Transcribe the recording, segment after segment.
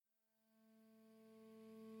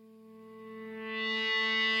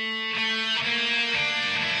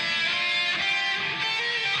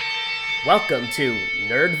Welcome to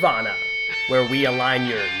Nerdvana, where we align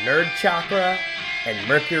your nerd chakra and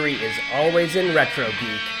Mercury is always in Retro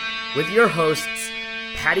Geek, with your hosts,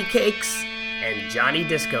 Patty Cakes and Johnny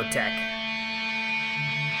Discotheque.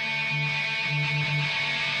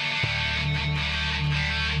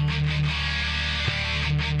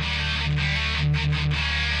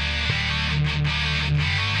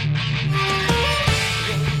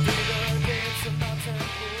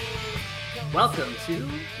 Welcome to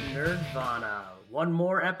Nerdvana. One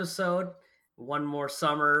more episode, one more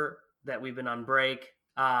summer that we've been on break.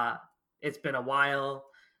 It's been a while.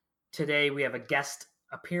 Today we have a guest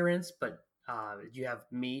appearance, but you have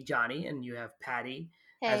me, Johnny, and you have Patty,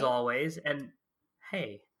 as always. And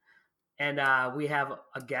hey, and we have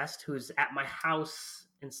a guest who's at my house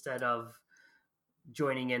instead of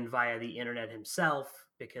joining in via the internet himself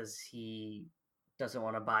because he doesn't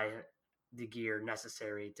want to buy the gear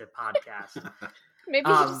necessary to podcast. Maybe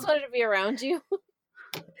he just wanted to be around you.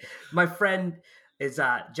 My friend is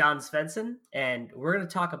John Svensson, and we're going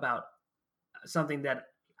to talk about something that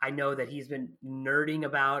I know that he's been nerding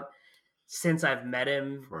about since I've met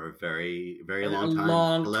him. For a very, very long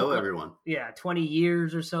time. Hello, everyone. Yeah, 20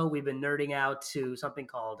 years or so. We've been nerding out to something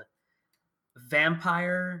called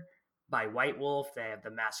Vampire by White Wolf. They have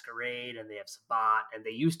The Masquerade, and they have Sabbat, and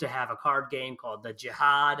they used to have a card game called The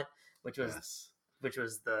Jihad, which was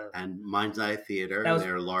the... And Mind's Eye Theater,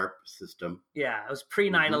 their LARP system. Yeah, it was pre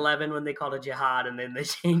 9/11 when they called it Jihad, and then they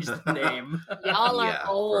changed the name. Y'all are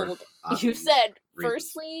old. You said,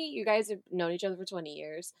 firstly, you guys have known each other for 20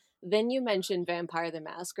 years. Then you mentioned Vampire the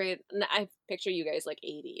Masquerade, and I picture you guys like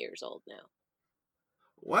 80 years old now.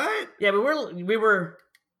 What? Yeah, but we were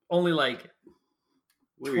only like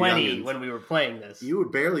 20 when we were playing this. You were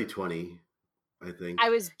barely 20. I think I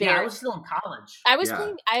was still in college. I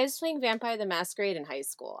was playing Vampire the Masquerade in high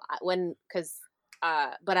school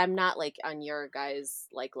but I'm not like on your guys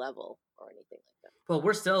like level or anything like that. Well,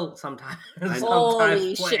 we're still sometimes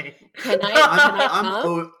Holy playing. Shit. Can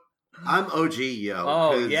I I'm OG, yo.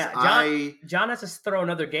 Oh yeah, John has to throw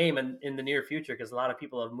another game in the near future because a lot of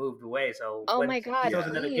people have moved away. So my god, he throws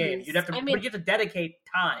another game. You'd have to, you have to dedicate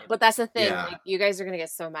time. But that's the thing. Yeah. Like, you guys are gonna get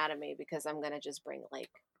so mad at me because I'm gonna just bring like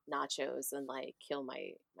nachos and like kill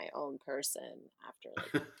my own person after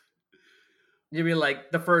like you'd be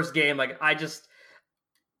like the first game like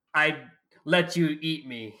I let you eat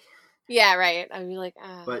me. Yeah, right. I'd be like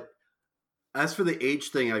But as for the age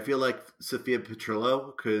thing, I feel like Sophia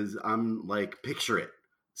Petrillo because I'm like, picture it,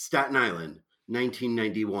 Staten Island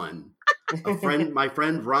 1991. My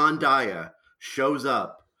friend Ron Daya shows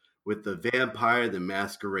up with the Vampire the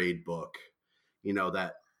Masquerade book, you know,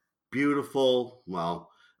 that beautiful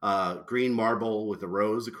green marble with a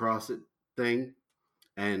rose across it thing.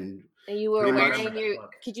 And you were wearing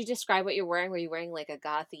could you describe what you're wearing? Were you wearing like a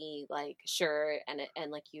gothy like shirt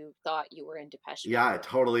and like you thought you were in Depeche Mode? Yeah, I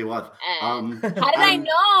totally was. How did I know?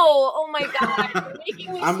 Oh my god, you're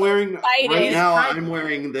making me wearing excited. Right now. I'm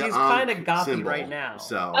wearing the he's kind of gothy symbol, right now.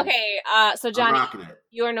 So okay, so Johnny,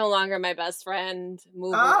 you are no longer my best friend.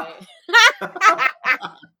 Move away.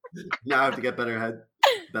 Now I have to get better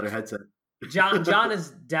headset. John is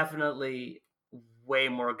definitely way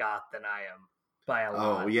more goth than I am by a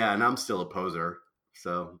lot. Oh yeah, and I'm still a poser.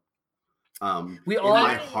 So we in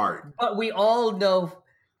my heart. But we all know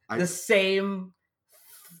the same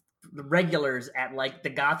regulars at like the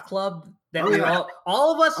goth club that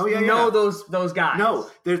all of us know those guys. No,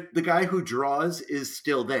 the guy who draws is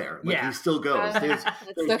still there. Like he still goes. There's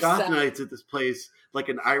goth nights at this place, like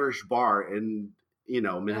an Irish bar in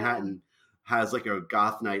Manhattan has like a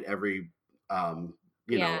goth night every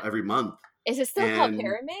every month. Is it still called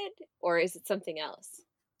Pyramid or is it something else?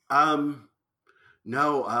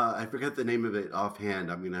 No, I forget the name of it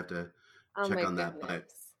offhand. I'm gonna have to check on that. But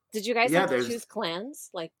did you guys have to choose clans?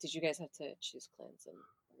 Like, did you guys have to choose clans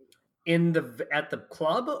at the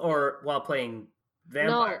club or while playing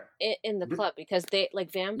Vampire? No, in the club because they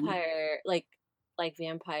like vampire like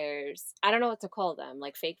vampires. I don't know what to call them.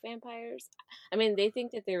 Like fake vampires. I mean, they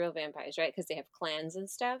think that they're real vampires, right? Because they have clans and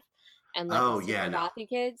stuff. And like gothy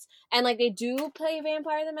kids, and like they do play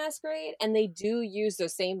Vampire the Masquerade, and they do use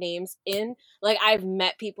those same names in. Like I've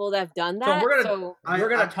met people that have done that. So we're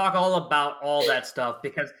gonna talk all about all that stuff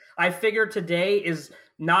because I figure today is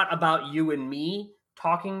not about you and me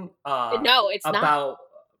talking. No, it's about not.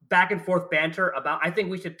 Back and forth banter about. I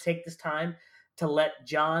think we should take this time to let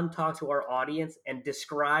John talk to our audience and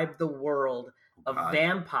describe the world of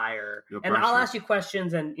Vampire. And I'll ask you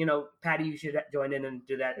questions, and Patty, you should join in and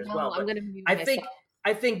do that as well. I'm gonna mute myself.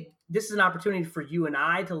 I think this is an opportunity for you and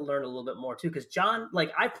I to learn a little bit more too, because John,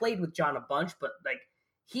 like I played with John a bunch, but like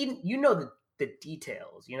the the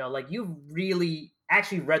details. You know, like you've really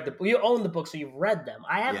actually read you own the book, so you've read them.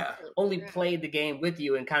 I have only played the game with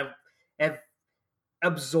you and kind of have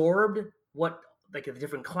absorbed what like the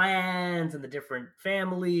different clans and the different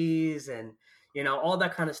families and you know all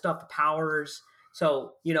that kind of stuff, the powers.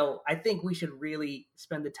 So you know, I think we should really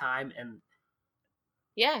spend the time and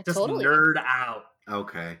just nerd out.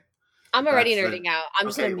 Okay, I'm already nerding out. I'm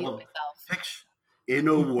just gonna mute myself. In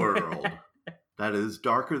a world that is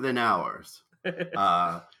darker than ours,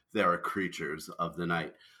 there are creatures of the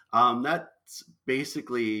night. That's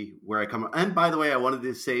basically where I come. And by the way, I wanted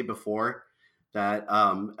to say before that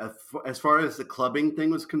as far as the clubbing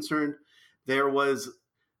thing was concerned, there was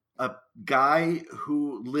a guy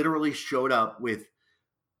who literally showed up with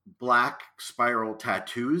black spiral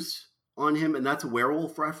tattoos on him, and that's a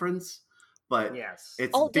werewolf reference. But yes,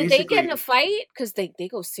 it's did they get in a fight? Because they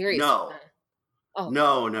go serious. No. Oh.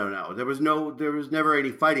 No. There was never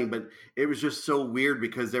any fighting, but it was just so weird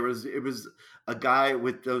because it was a guy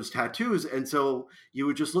with those tattoos, and so you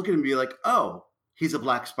would just look at him and be like, "Oh, he's a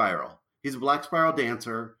black spiral. He's a black spiral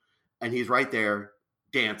dancer, and he's right there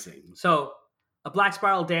dancing." So, a black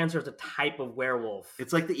spiral dancer is a type of werewolf.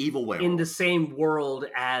 It's like the evil werewolf in the same world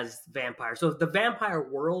as vampire. So, the vampire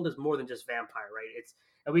world is more than just vampire, right?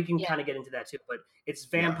 And we can kind of get into that too, but it's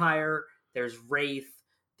vampire. There's wraith.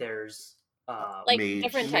 There's like mage,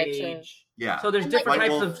 different types of yeah. So there's different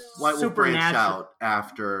types of supernatural out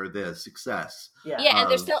after the success. Yeah,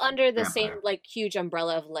 and they're still under the same like huge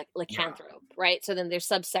umbrella of like lycanthrope, right? So then there's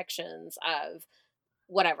subsections of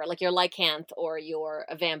whatever, like your lycanth or you're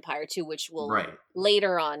a vampire too, which will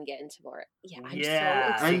later on get into more.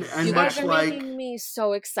 Yeah, I'm so excited. And you guys are making me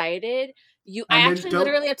so excited. I actually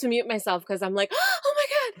literally have to mute myself because I'm like, oh my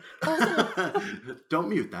god! Don't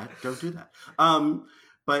mute that. Don't do that.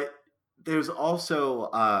 But there's also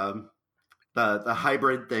the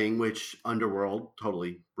hybrid thing, which Underworld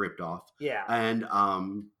totally ripped off. Yeah, and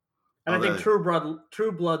I think True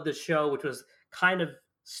Blood, the show, which was kind of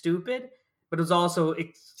stupid, but it was also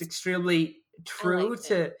extremely true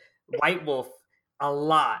to White Wolf a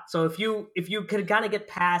lot. So if you could kind of get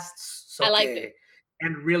past Soke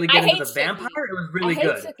and really get into the vampire, it was really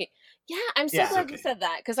good. Suki. Yeah, I'm so glad you said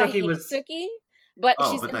that because I hate Suki, but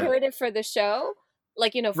she's imperative for the show.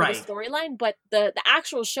 Like, you know, for the storyline, but the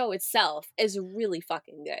actual show itself is really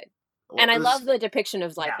fucking good. Well, and I love the depiction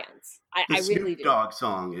of lycans. I really do. The Dog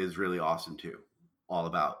song is really awesome, too. All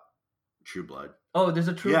about True Blood. Oh, there's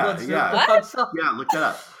a True Blood song? Yeah, look that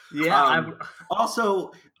up. Yeah.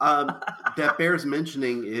 Also, that bears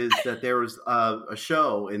mentioning is that there was a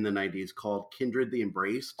show in the 90s called Kindred the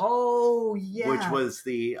Embraced. Oh, yeah. Which was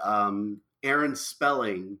the Aaron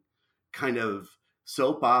Spelling kind of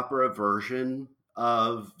soap opera version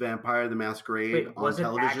of Vampire the Masquerade on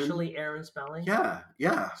television. Was it actually Aaron Spelling?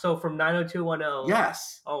 Yeah. So from 90210.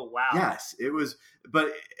 Yes. Oh wow. Yes, it was,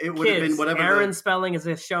 but it would have been whatever. Aaron Spelling is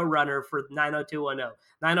a showrunner for 90210.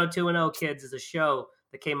 90210 Kids is a show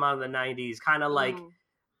that came out in the 90s, kind of like.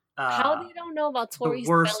 How do you don't know about Tori Spelling? The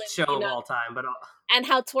worst Spelling, show of all time, but and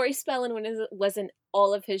how Tori Spelling was in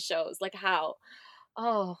all of his shows, like how.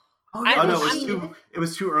 It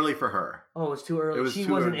was too early for her. Oh, it was too early. She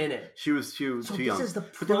wasn't in it. She was too young. This is the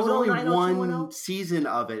but there was only one season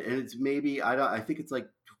of it, and it's maybe I think it's like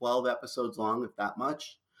 12 episodes long, if that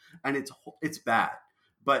much. And it's bad,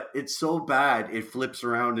 but it's so bad it flips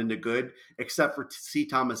around into good, except for C.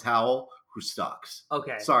 Thomas Howell, who sucks.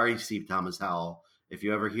 Okay, sorry, C. Thomas Howell, if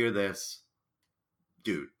you ever hear this,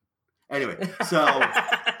 dude. Anyway, so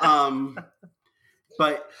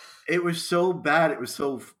but it was so bad. It was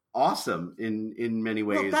so awesome in many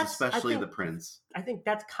ways, especially the prince. I think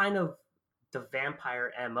that's kind of the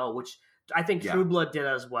vampire MO, which I think True Blood did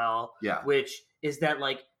as well. Yeah. Which is that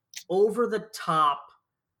like over the top,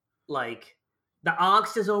 like the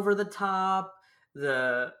angst is over the top,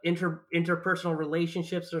 the interpersonal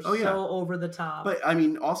relationships are so over the top. But I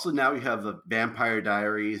mean, also now you have the Vampire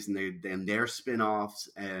Diaries and their spin-offs,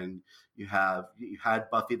 and you had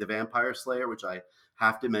Buffy the Vampire Slayer, which I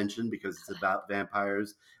have to mention because it's about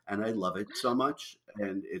vampires and I love it so much,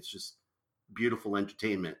 and it's just beautiful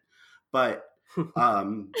entertainment. But to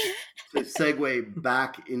segue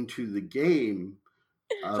back into the game,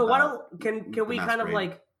 so why don't can we kind of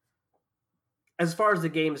like, as far as the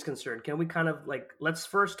game is concerned, can we kind of like, let's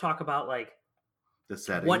first talk about like the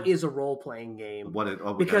setting. What is a role-playing game?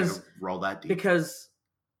 Because roll that deep. Because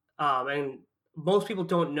and most people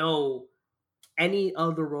don't know any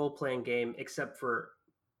other role-playing game except for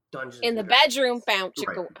Dungeons in the bedroom found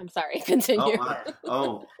chicken. I'm sorry, continue.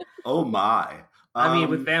 Oh my. I mean,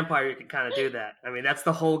 with vampire, you can kind of do that. I mean, that's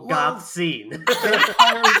the whole goth scene.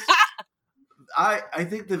 I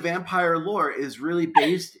think the vampire lore is really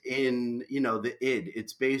based in, the id.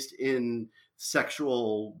 It's based in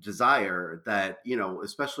sexual desire that,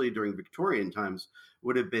 especially during Victorian times,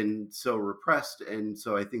 would have been so repressed. And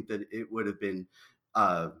so I think that it would have been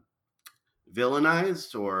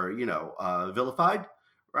villainized or, vilified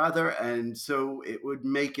rather. And so it would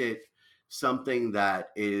make it something that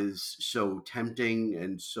is so tempting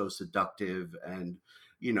and so seductive and,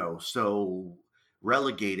 so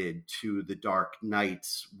relegated to the dark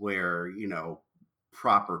nights where,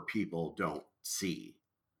 proper people don't see.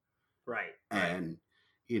 Right. And,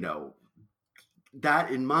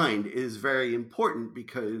 that in mind is very important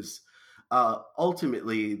because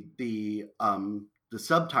ultimately the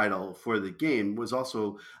subtitle for the game was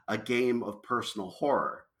also a game of personal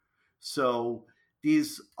horror. So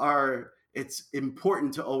it's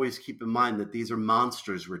important to always keep in mind that these are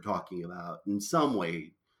monsters we're talking about in some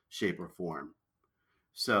way, shape, or form.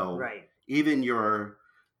 So right. Even your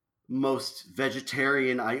most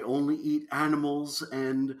vegetarian, I only eat animals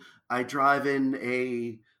and I drive in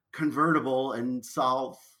a convertible and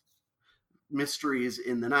solve mysteries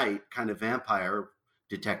in the night kind of vampire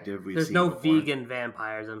detective we've There's seen no before. Vegan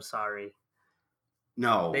vampires, I'm sorry.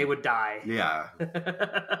 No. They would die. Yeah.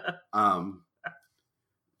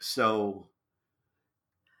 So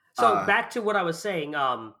back to what I was saying,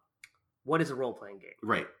 what is a role-playing game?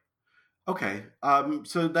 Right. Okay.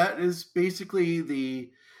 So that is basically the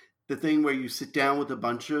thing where you sit down with a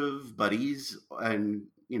bunch of buddies and,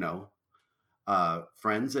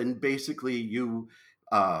 friends, and basically you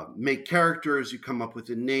make characters, you come up with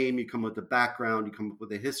a name, you come up with a background, you come up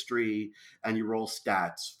with a history, and you roll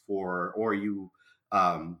stats or you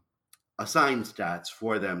assign stats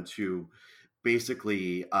for them to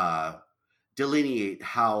basically delineate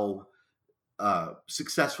how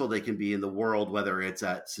successful they can be in the world, whether it's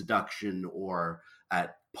at seduction or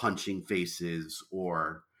at punching faces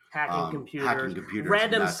or hacking computers,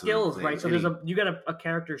 random skills, right? So you get a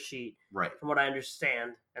character sheet, right? From what I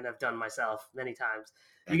understand, and I've done myself many times.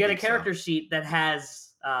 You get a character sheet that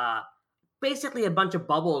has basically a bunch of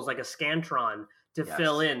bubbles, like a Scantron, to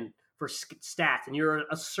fill in for stats, and you're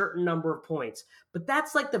a certain number of points. But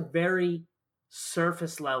that's like the very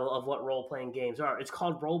surface level of what role-playing games are. It's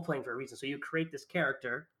called role-playing for a reason. So you create this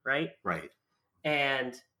character, right? Right.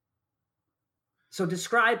 And so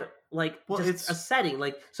describe just a setting,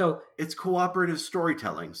 so it's cooperative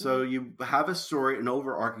storytelling. So you have a story, an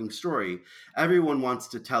overarching story. Everyone wants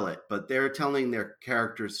to tell it, but they're telling their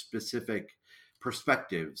characters specific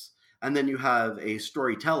perspectives. And then you have a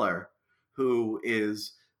storyteller who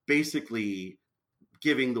is basically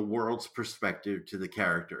giving the world's perspective to the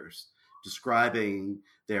characters, describing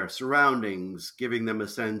their surroundings, giving them a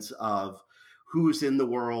sense of who's in the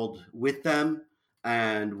world with them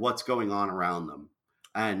and what's going on around them,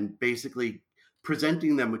 and basically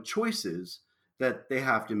presenting them with choices that they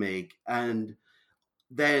have to make, and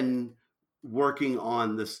then working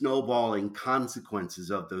on the snowballing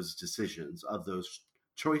consequences of those decisions, of those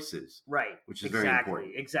choices. Right. Which is very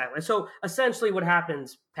important. Exactly. So essentially what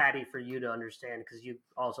happens, Patty, for you to understand, because you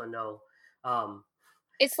also know,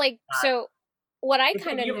 it's like, so what I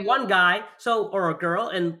kind of you have one guy, or a girl,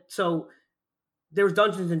 and so there's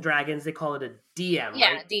Dungeons and Dragons. They call it a DM,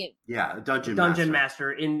 right? Yeah, a dungeon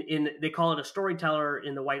master. In they call it a storyteller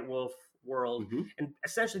in the White Wolf world, and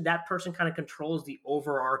essentially that person kind of controls the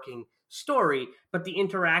overarching story, but the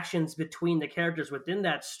interactions between the characters within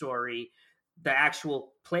that story, the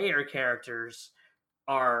actual player characters,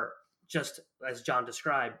 are just as John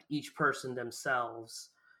described. Each person themselves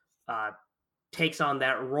takes on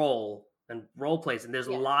that role and role plays, and there's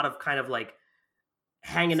a lot of kind of like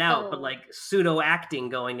hanging out, but like pseudo acting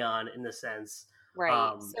going on in the sense.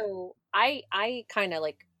 Right. So I kind of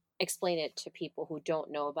like explain it to people who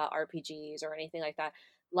don't know about RPGs or anything like that.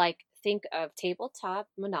 Like, think of tabletop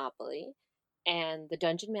Monopoly, and the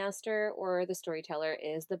dungeon master or the storyteller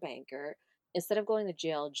is the banker. Instead of going to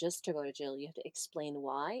jail just to go to jail, you have to explain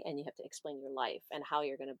why, and you have to explain your life and how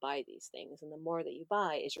you're going to buy these things. And the more that you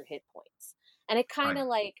buy is your hit points. And it kind of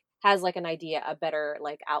like has like an idea, a better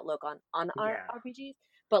like outlook on RPGs.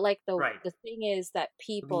 But like the thing is that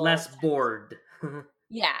people less bored.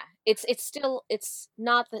 Yeah, it's still, it's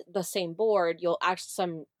not the same board. You'll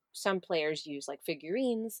actually some players use like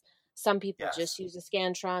figurines. Some people just use a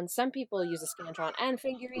Scantron. Some people use a Scantron and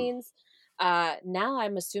figurines. Now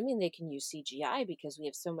I'm assuming they can use CGI because we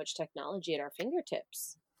have so much technology at our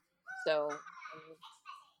fingertips. So,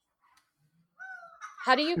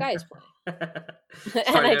 how do you guys play?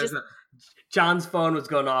 Sorry, John's phone was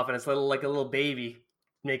going off, and it's like a little baby.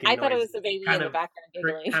 making I noise. thought it was the baby in the background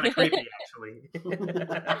giggling. Kind of creepy, actually.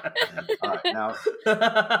 Now,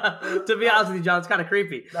 to be honest with you, John, it's kind of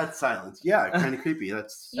creepy. That's silence. Yeah, kind of creepy.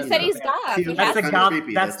 That's You said he's goth. That's the goth.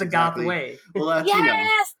 Creepy. That's the exactly, goth way. Well, that's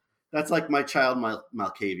yes. That's like my child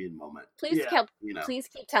Malkavian moment. Please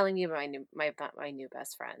keep telling me my new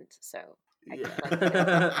best friend. So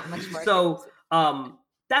so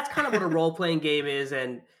that's kind of what a role playing game is,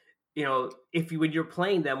 and when you're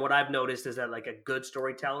playing them, what I've noticed is that like a good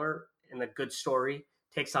storyteller and a good story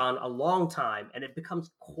takes on a long time, and it becomes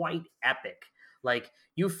quite epic. Like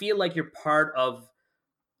you feel like you're part of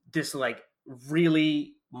this like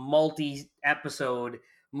really multi-episode,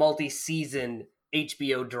 multi-season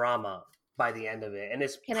HBO drama by the end of it, and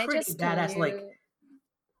it's pretty badass.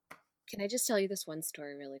 Can I just tell you this one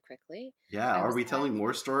story really quickly? Yeah, are we telling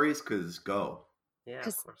more stories? Because go. Yeah,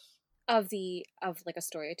 of course. Of like a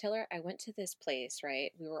storyteller, I went to this place,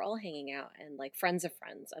 right? We were all hanging out and like friends of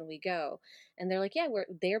friends, and we go, and they're like, yeah,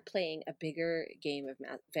 they're playing a bigger game of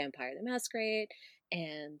Vampire the Masquerade,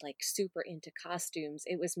 and like super into costumes.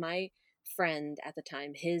 It was my friend at the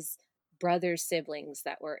time, his brother's siblings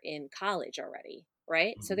that were in college already,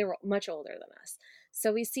 right? Mm-hmm. So they were much older than us.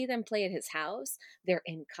 So we see them play at his house. They're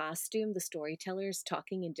in costume. The storytellers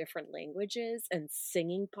talking in different languages and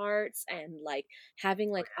singing parts and like having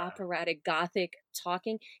like operatic gothic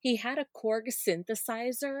talking. He had a Korg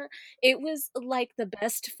synthesizer. It was like the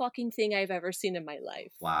best fucking thing I've ever seen in my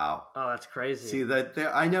life. Wow. Oh, that's crazy. See that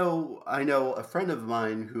there, I know a friend of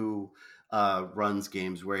mine who runs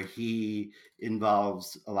games where he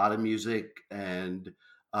involves a lot of music, and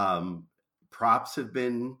props have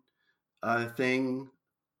been a thing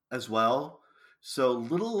as well. So a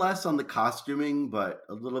little less on the costuming, but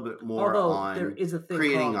a little bit more on there is a thing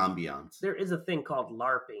creating ambiance. There is a thing called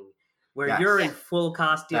LARPing, where you're in full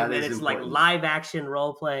costume and it's important. Like live action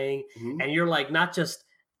role playing, and you're like not just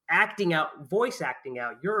voice acting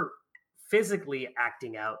out, you're physically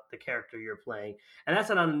acting out the character you're playing. And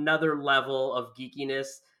that's on another level of geekiness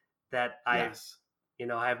that I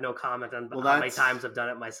have no comment on how many times I've done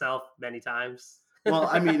it myself, many times. Well,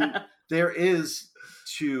 I mean, there is,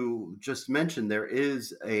 to just mention, there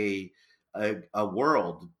is a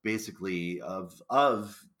world basically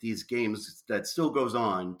of these games that still goes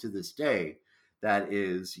on to this day. That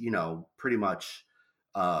is, pretty much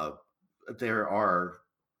there are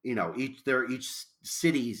each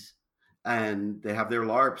cities, and they have their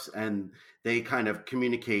LARPs, and they kind of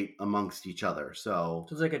communicate amongst each other. So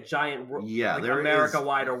it's like a giant, there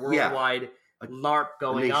America-wide or worldwide LARP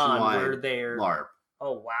going on where they're LARP.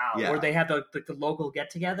 Oh wow! Yeah. Where they have the local get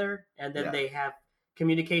together, and then they have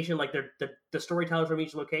communication, like the storytellers from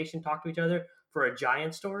each location talk to each other for a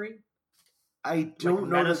giant story. I don't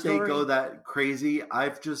know that they go that crazy.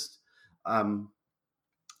 I've just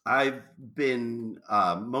I've been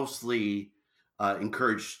mostly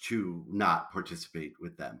encouraged to not participate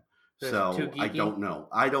with them. So I don't know.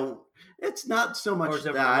 It's not so much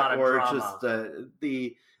that, or just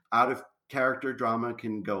the out of character drama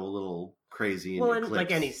can go a little crazy. And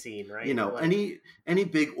like any scene, right? Any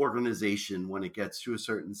big organization, when it gets to a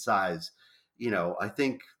certain size, I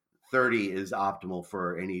think 30 is optimal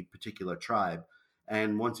for any particular tribe.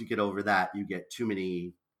 And once you get over that, you get too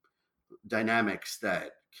many dynamics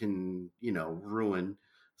that can, ruin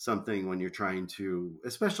something when you're trying to,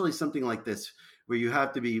 especially something like this, where you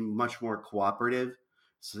have to be much more cooperative.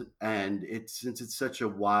 And since it's such a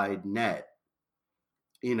wide net,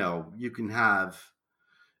 you can have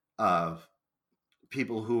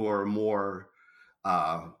people who are more,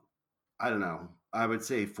 I don't know, I would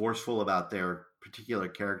say forceful about their particular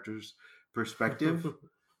character's perspective.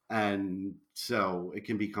 And so it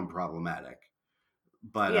can become problematic.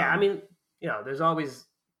 But I mean, there's always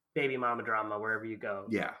baby mama drama wherever you go.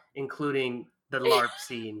 Yeah. Including the LARP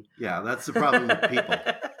scene. Yeah, that's the problem with people.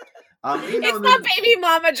 It's not baby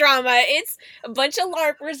mama drama. It's a bunch of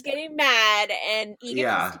LARPers getting mad and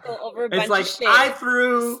egotistical over a bunch of shit. I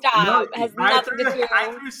threw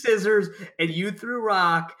I threw scissors and you threw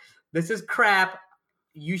rock. This is crap.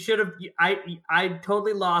 You should have. I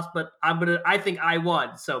totally lost, but I think I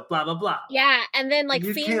won. So blah blah blah. Yeah, and then like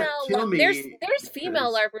female, there's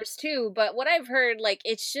female LARPers too. But what I've heard, like,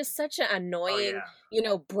 it's just such an annoying,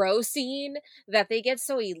 bro scene that they get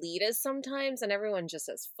so elitist sometimes, and everyone just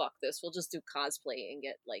says, "Fuck this, we'll just do cosplay and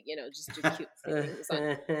get just do cute things."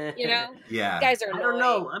 Yeah, guys are annoying. I don't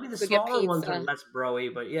know. I mean, the smaller ones are less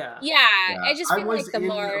broy, but yeah. I just feel like the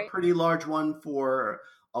more a pretty large one for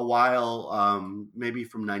a while, maybe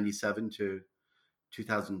from 97 to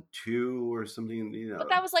 2002 or something, But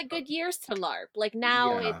that was like good years to LARP. Like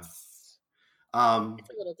now it's a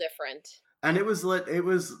little different. And it was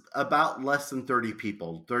about less than 30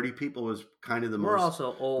 people. 30 people was kind of the We're most.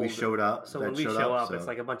 also old. We showed up. So when we show up, it's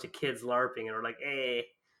like a bunch of kids LARPing, and we're like, hey.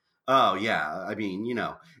 Oh yeah, I mean,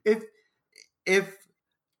 if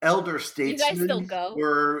elder statesmen you guys still go?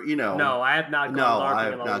 were, No, I have not gone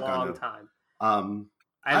LARPing in a long time.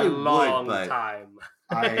 I long would, but time.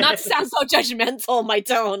 Not to sound so judgmental, my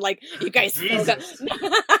tone. Like, you guys still go.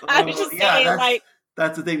 I was just saying, like.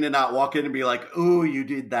 That's the thing, to not walk in and be like, "Ooh, you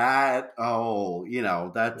did that." Oh,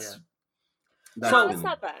 that's. Yeah. So it's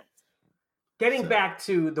not bad. Getting back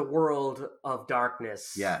to the world of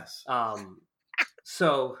darkness. Yes.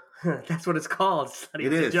 So that's what it's called.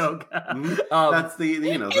 It is a joke. That's that's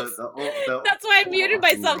why I muted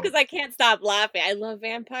myself, because I can't stop laughing. I love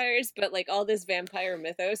vampires, but like all this vampire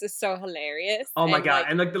mythos is so hilarious. Oh my god!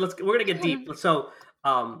 And like, we're gonna get deep. So.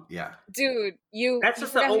 Yeah, dude, that's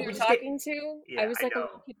just who you're talking to. Yeah, I was like a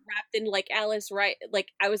little kid wrapped in like Alice Rice. Like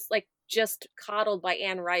I was like just coddled by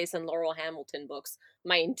Anne Rice and Laurel Hamilton books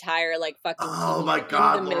my entire like fucking. Oh my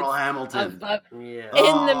god, Laurel Hamilton!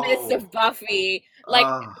 In the midst of Buffy, like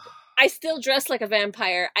I still dress like a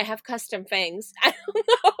vampire. I have custom fangs. I don't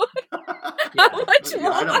know how much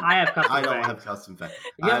more. I don't have custom fangs.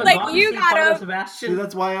 Like you got Sebastian.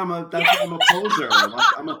 That's why I'm a poser.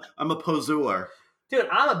 I'm a poseur. Dude,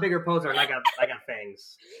 I'm a bigger poser, and I got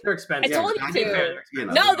fangs. They're expensive. I told you to.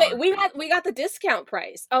 No, we got the discount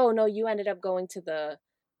price. Oh no, you ended up going to the.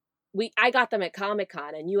 I got them at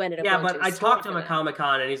Comic-Con, and you ended up. Yeah, but I talked to him at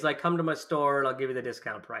Comic-Con, and he's like, "Come to my store, and I'll give you the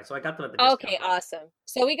discount price." So I got them at the discount price. Awesome.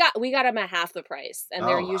 So we got them at half the price, and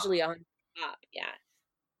they're usually on top. Yeah.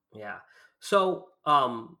 Yeah. So,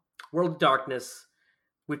 World of Darkness.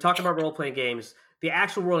 We've talked about role-playing games. The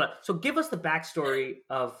actual world. So give us the backstory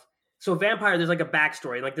of. So vampire, there's like a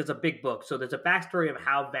backstory, like there's a big book. So there's a backstory of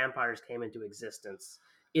how vampires came into existence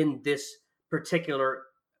in this particular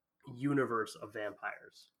universe of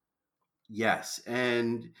vampires. Yes,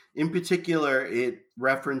 and in particular, it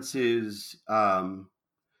references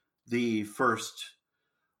the first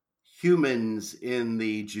humans in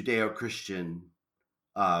the Judeo-Christian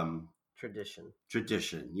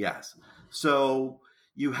tradition. Yes. So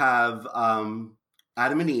you have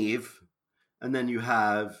Adam and Eve, and then you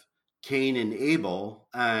have Cain and Abel,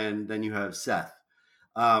 and then you have Seth.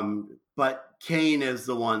 But Cain is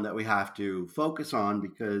the one that we have to focus on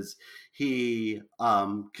because he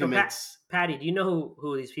commits. So Patty, do you know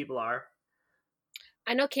who these people are?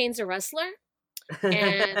 I know Cain's a wrestler.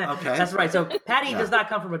 Okay, that's right. So Patty does not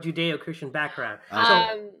come from a Judeo-Christian background. Okay.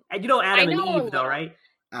 So you know Adam and Eve, though, right?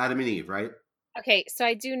 Adam and Eve, right? Okay, so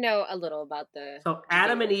I do know a little about the. So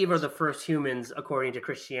Adam and Eve are the first humans according to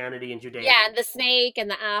Christianity and Judaism. Yeah, and the snake and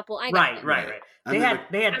the apple. Right. They had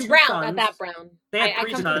I'm two brown, sons. not that brown. They had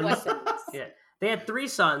three sons. Yeah, they had three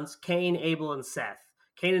sons: Cain, Abel, and Seth.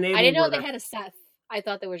 Cain and Abel. I didn't know they had a Seth. I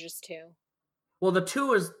thought there were just two. Well,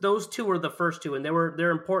 those two were the first two, and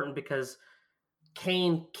they're important because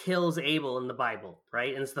Cain kills Abel in the Bible,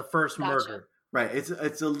 right? And it's the first murder. Right.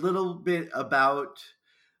 It's a little bit about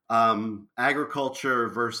agriculture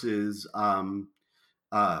versus animal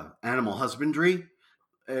husbandry.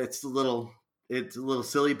 It's a little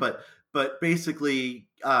silly, but basically,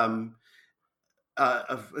 for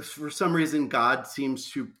some reason, God seems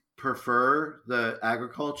to prefer the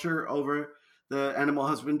agriculture over the animal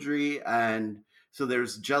husbandry, and so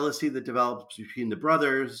there's jealousy that develops between the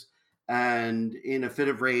brothers. And in a fit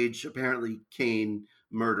of rage, apparently Cain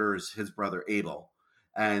murders his brother Abel,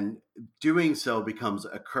 and doing so becomes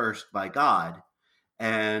accursed by God,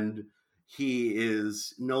 and he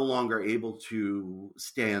is no longer able to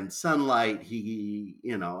stand sunlight.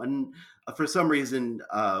 And for some reason,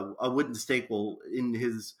 a wooden stake in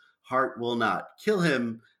his heart will not kill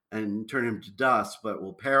him and turn him to dust, but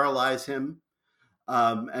will paralyze him.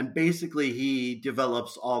 And basically, he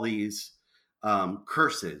develops all these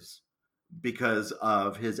curses because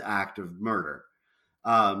of his act of murder.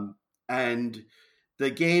 And the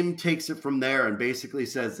game takes it from there and basically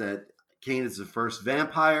says that Cain is the first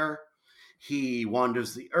vampire. He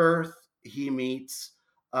wanders the earth. He meets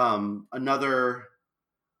another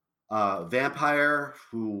vampire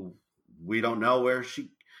who we don't know where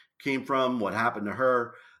she came from, what happened to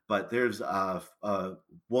her, but there's a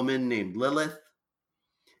woman named Lilith.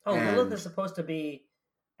 Oh, Lilith is supposed to be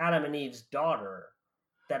Adam and Eve's daughter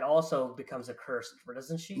that also becomes accursed,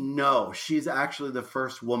 doesn't she? No, she's actually the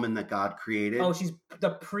first woman that God created. Oh, she's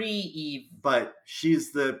the pre-Eve. But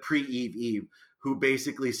she's the pre-Eve Eve who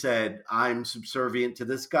basically said, I'm subservient to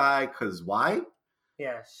this guy, because why?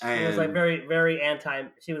 Yeah, she was like very, very anti...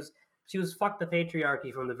 She was fuck the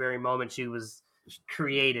patriarchy from the very moment she was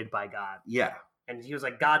created by God. Yeah. And he was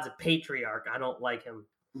like, God's a patriarch. I don't like him.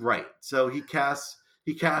 Right. So he casts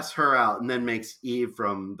her out and then makes Eve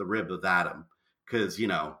from the rib of Adam because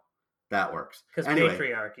that works. Because anyway,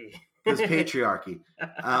 patriarchy. Because patriarchy.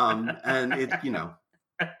 And it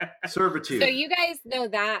servitude. So you guys know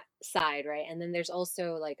that side, right? And then there's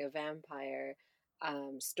also like a vampire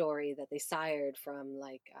story that they sired from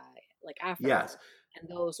like Africa. Yes. And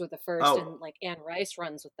those were the first, and like Anne Rice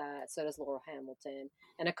runs with that. So does Laura Hamilton,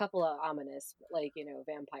 and a couple of ominous,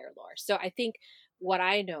 vampire lore. So I think what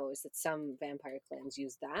I know is that some vampire clans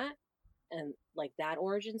use that and like that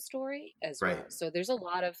origin story as well. So there's a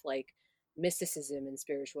lot of like mysticism and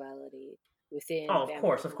spirituality within. Oh,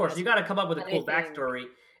 of course. You got to come up with a cool backstory,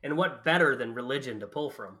 and what better than religion to pull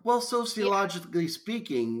from? Well, sociologically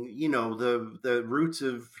speaking, the roots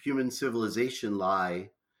of human civilization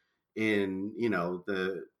lie in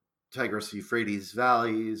the Tigris Euphrates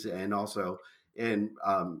valleys and also in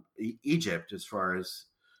Egypt, as far as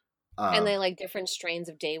and they like different strains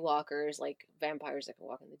of daywalkers, like vampires that can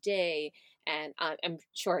walk in the day. And I'm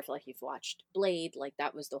sure if like you've watched Blade, like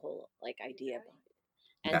that was the whole like idea behind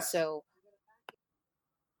it. And so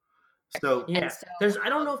I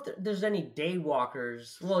don't know if there's any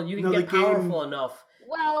daywalkers. Well, you can get powerful enough.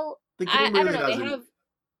 Well, I don't know.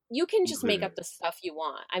 You can just make up the stuff you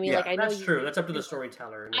want. I mean, I know that's true. That's up to the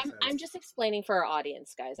storyteller. I'm just explaining for our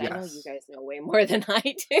audience, guys. Yes. I know you guys know way more than I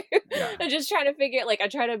do. Yeah. I'm just trying to figure. I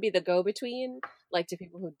try to be the go-between, to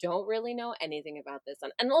people who don't really know anything about this.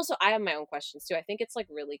 And also, I have my own questions too. I think it's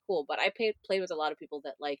really cool. But I played with a lot of people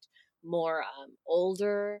that liked more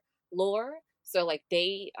older lore. So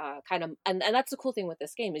they kind of, and that's the cool thing with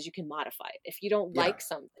this game is you can modify it. If you don't like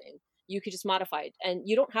something, you could just modify it, and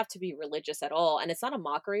you don't have to be religious at all. And it's not a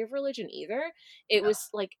mockery of religion either. It was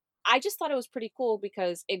I just thought it was pretty cool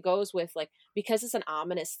because it goes with because it's an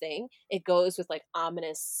ominous thing, it goes with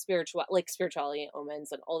ominous spirituality and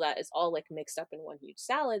omens and all that is all mixed up in one huge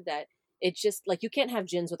salad, that it's just you can't have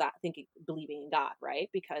jinns without believing in God, right?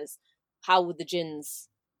 Because how would the jinns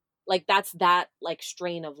that's that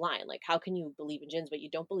strain of line, how can you believe in jinns but you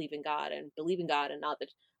don't believe in God, and believe in God and not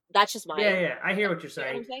that's just my I hear what you're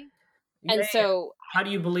saying. And so how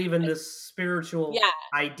do you believe in this spiritual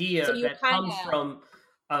idea that comes from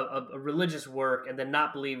a religious work, and then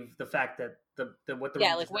not believe the fact that what the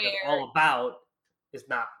religion is all about is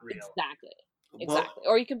not real? Exactly.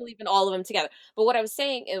 Or you can believe in all of them together. But what I was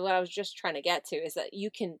saying, and what I was just trying to get to, is that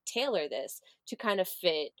you can tailor this to kind of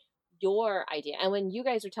fit your idea. And when you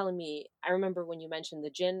guys were telling me, I remember when you mentioned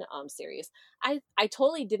the Jinn series, I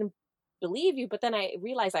totally didn't believe you, but then I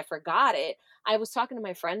realized I forgot it. I was talking to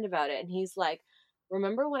my friend about it, and he's like,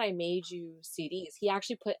 remember when I made you CDs? He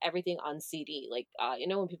actually put everything on CD,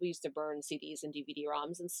 when people used to burn CDs and DVD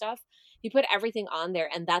ROMs and stuff, he put everything on there,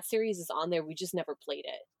 and that series is on there. We just never played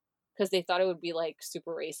it because they thought it would be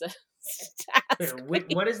super racist. Wait,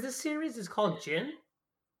 what is this series? It's called Jinn?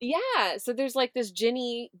 Yeah, so there's this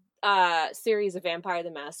Jinny series of Vampire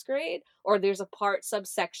the Masquerade, or there's a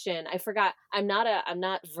subsection, I forgot. I'm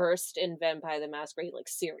not versed in Vampire the Masquerade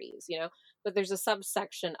series, but there's a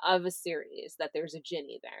subsection of a series that there's a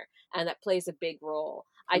Jinny there, and that plays a big role.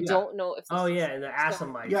 I don't know if and the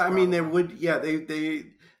Asamites. Yeah, I mean they would. Yeah, they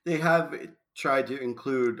have tried to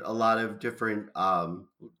include a lot of different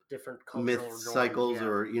myth cycles,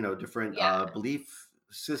 or different belief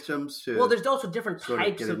systems. Well, there's also different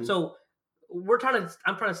types of so. I'm trying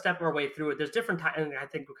to step our way through it. There's different types, and I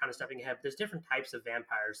think we're kind of stepping ahead. There's different types of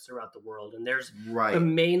vampires throughout the world, and there's the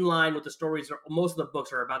main line with the stories. Most of the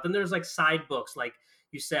books are about. Then there's side books, like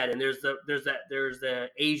you said, and there's the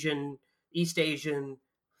East Asian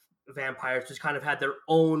vampires, which kind of had their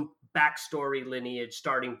own backstory lineage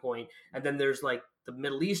starting point, and then there's the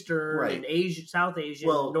Middle Eastern and Asian, South Asian,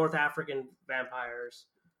 North African vampires.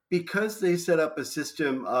 Because they set up a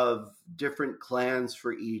system of different clans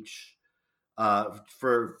for each.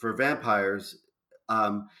 For vampires,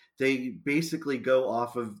 they basically go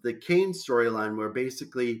off of the Cain storyline, where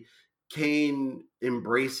basically Cain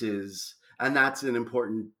embraces, and that's an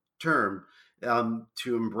important term, to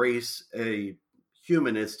embrace a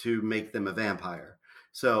human is to make them a vampire.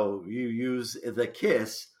 So you use the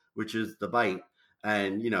kiss, which is the bite,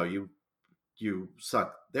 and you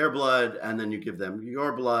suck their blood, and then you give them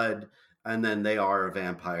your blood, and then they are a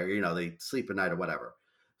vampire. They sleep at night or whatever.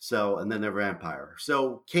 So, and then they're vampire.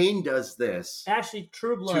 So Cain does this. Actually,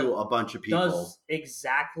 True Blood to a bunch of people does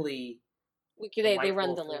exactly. They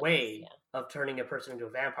run the way of turning a person into a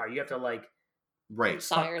vampire. You have to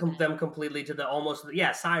sire them completely to the almost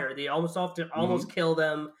sire. They almost kill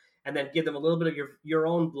them, and then give them a little bit of your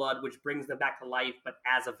own blood, which brings them back to life, but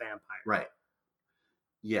as a vampire. Right.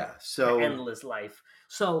 Yeah. So endless life.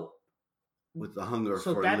 So with the hunger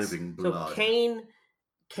for living blood. So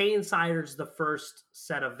Kane siders the first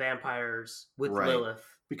set of vampires with Lilith.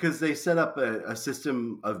 Because they set up a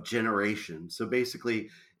system of generation. So basically,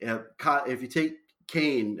 if you take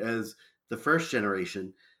Kane as the first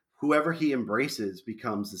generation, whoever he embraces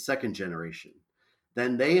becomes the second generation.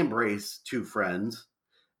 Then they embrace two friends,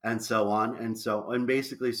 and so on, and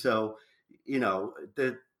basically, so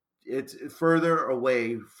it's further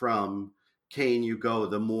away from Kane you go,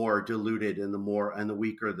 the more diluted and the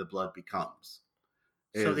weaker the blood becomes.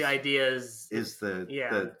 So the idea is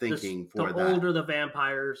the thinking for the that. older the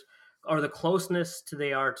vampires, or the closeness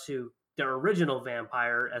they are to their original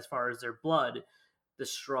vampire as far as their blood, the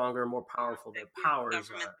stronger, more powerful their powers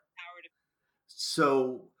are.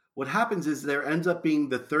 So what happens is there ends up being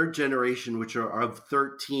the third generation, which are of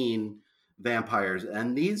 13 vampires,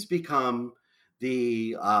 and these become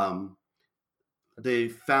the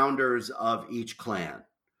founders of each clan.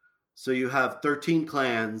 So you have 13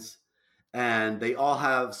 clans, and they all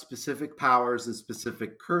have specific powers and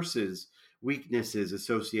specific curses, weaknesses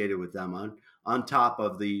associated with them on top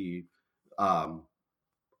of the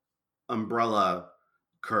umbrella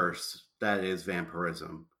curse that is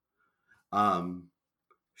vampirism.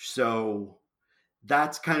 So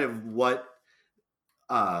that's kind of what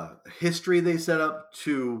history they set up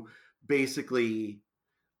to basically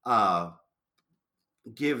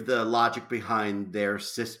give the logic behind their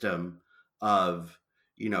system of,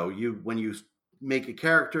 when you make a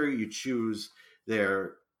character, you choose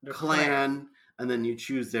their clan, and then you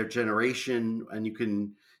choose their generation, and you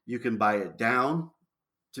can buy it down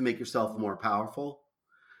to make yourself more powerful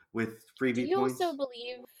with freebie points.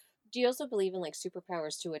 Do you also believe in like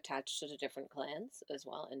superpowers to attach to the different clans as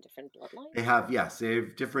well and different bloodlines? They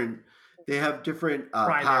have different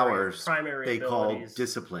powers primary they abilities. Call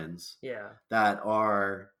disciplines. Yeah. That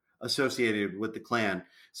are associated with the clan.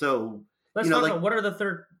 So let's talk about what are the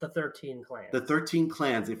 13 clans? The 13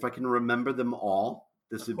 clans, if I can remember them all,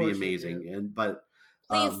 this would be amazing.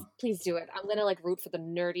 Please do it. I'm gonna root for the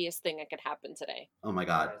nerdiest thing that could happen today. Oh my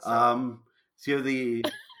god. So you have the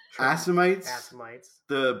Assamites,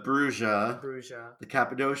 the Bruja, the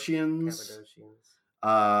Cappadocians,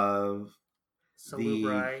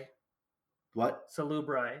 Salubri. What?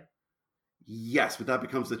 Salubri. Yes, but that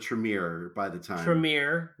becomes the Tremere by the time.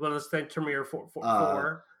 Tremere. Well, let's think Tremere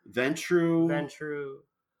 4. Ventrue.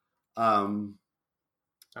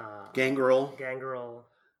 Gangrel.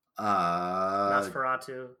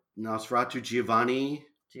 Nosferatu. Giovanni.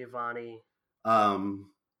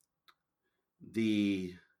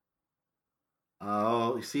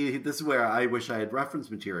 See, this is where I wish I had reference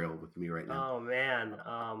material with me right now. Oh man.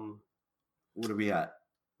 What are we at?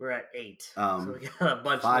 We're at 8. So we got a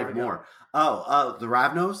bunch 5 more. The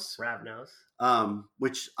Ravnos.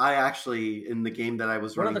 Which I actually, in the game that I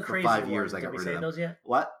was running for 5 years, I got rid of them. Did we say those yet?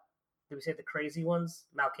 What? Did we say the crazy ones?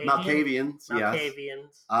 Malkavians, yes.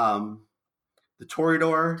 The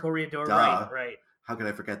Toreador. Right. How could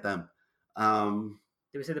I forget them?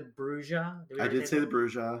 Did we say the Bruja? I did say the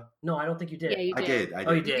Bruja. No, I don't think you did. Yeah, you did. I did.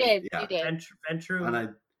 Oh, you did? Yeah. You did. Ventrue. And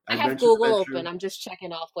I have Google open. I'm just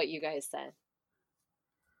checking off what you guys said.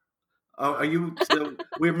 Oh, are you? So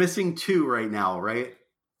we're missing 2 right now, right?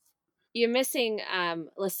 You're missing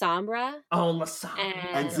La Sombra. Oh, La Sombra.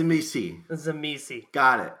 And Tzimisce.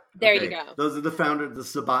 Got it. There you go. Those are the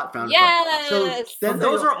Sabbat founders. Yes. So then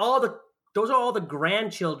those are all the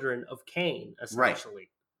grandchildren of Cain, essentially. Right.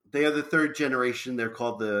 They are the third generation. They're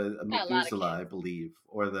called the Methuselah, I believe,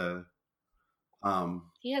 or the.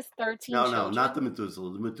 He has 13. No, not the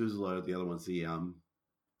Methuselah. The Methuselah are the other ones.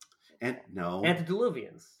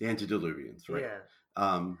 Antediluvians. The Antediluvians, right? Yeah.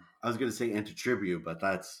 I was going to say Antitribu, but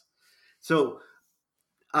that's so.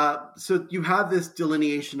 So you have this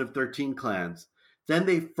delineation of 13 clans. Then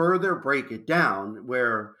they further break it down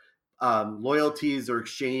where loyalties are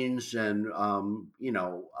exchanged and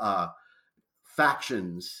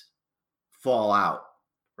factions fall out.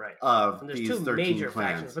 Right. Of and there's these 2 13 major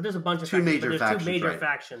clans. factions, but there's a bunch of 2 factions. major factions. 2 major right.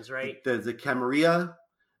 factions, right? There's the Camarilla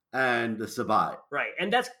and the Sabbat. Right.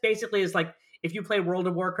 And that's basically is like if you play World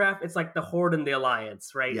of Warcraft, it's like the Horde and the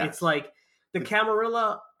Alliance, right? Yes. It's like the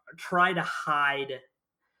Camarilla try to hide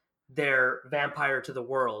their vampire to the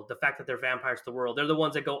world, the fact that they're vampires to the world. They're the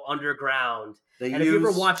ones that go underground. If you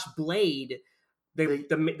ever watched Blade,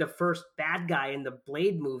 the first bad guy in the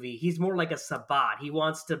Blade movie, he's more like a Sabbat. He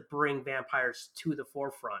wants to bring vampires to the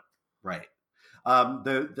forefront. Right.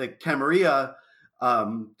 The Camarilla,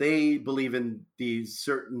 they believe in these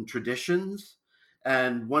certain traditions,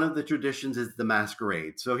 and one of the traditions is the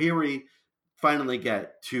masquerade. So here we finally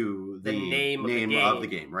get to the name of the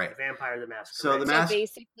game, right? Vampire the Masquerade. So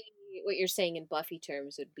basically, what you're saying in Buffy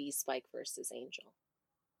terms would be Spike versus Angel,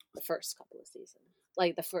 the first couple of seasons.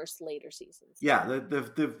 like the first later seasons. Yeah,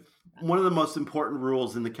 the one of the most important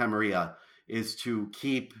rules in the Camarilla is to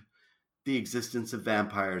keep the existence of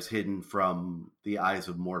vampires hidden from the eyes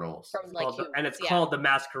of mortals. From like humans, and it's called the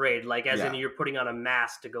masquerade, like as in you're putting on a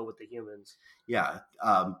mask to go with the humans. Yeah.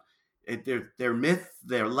 They're myth,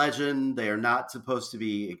 they're legend, they are not supposed to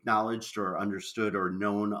be acknowledged or understood or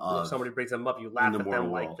known of. If somebody brings them up, you laugh at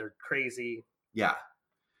them like they're crazy. Yeah.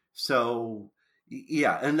 So,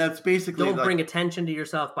 yeah, and that's basically... Don't bring attention to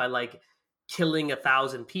yourself by, like, killing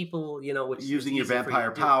 1,000 people, which using your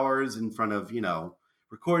vampire powers in front of,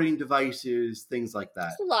 recording devices, things like that.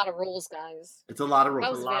 It's a lot of rules, guys. It's a lot of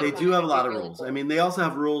rules. They do have a lot of rules. Cool. I mean, they also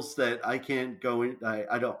have rules that I can't go in.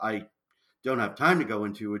 I don't have time to go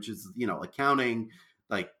into, which is, accounting.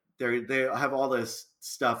 Like they have all this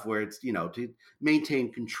stuff where it's, to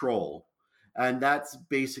maintain control. And that's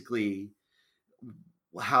basically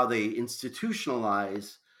how they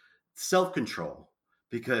institutionalize self-control,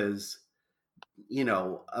 because,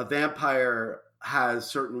 a vampire has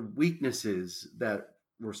certain weaknesses that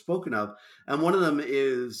were spoken of, and one of them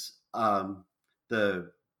is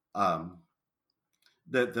the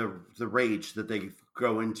rage that they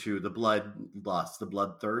go into, the bloodlust, the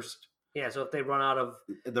bloodthirst. Yeah, so if they run out of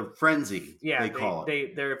the frenzy, they call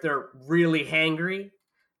it. If they're really hangry,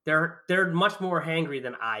 they're much more hangry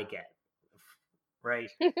than I get.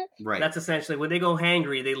 Right. Right. That's essentially when they go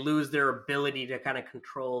hangry, they lose their ability to kind of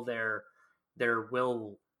control their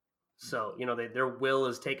will. So, their will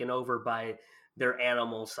is taken over by their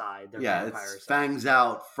animal side, their vampire it's side. Fangs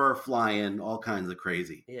out, fur flying, all kinds of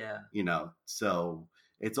crazy. Yeah. So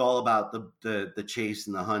it's all about the chase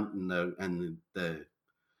and the hunt and the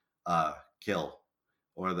kill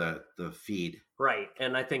or the feed. Right.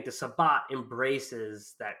 And I think the Sabbat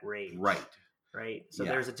embraces that rage. Right. So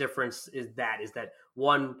there's a difference is that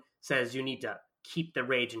one says you need to keep the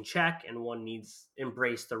rage in check, and one needs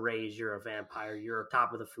embrace the rage. You're a vampire. You're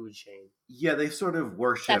top of the food chain. Yeah, they sort of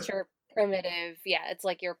worship. That's your primitive. Yeah, it's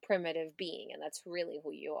like your primitive being, and that's really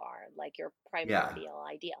who you are, like your primordial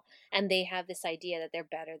ideal. And they have this idea that they're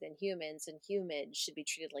better than humans, and humans should be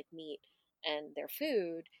treated like meat and their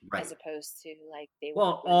food, as opposed to like they.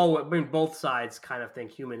 Both sides kind of think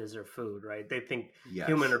human is their food, right? They think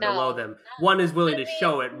human are below them. One is willing to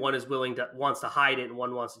show it, one is wants to hide it, and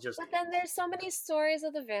one wants to just. But then there's so many stories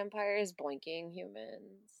of the vampires boinking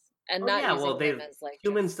humans, and them as like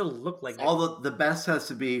humans still look like. All the best has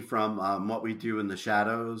to be from What We Do in the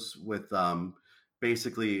Shadows, with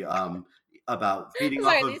basically. About feeding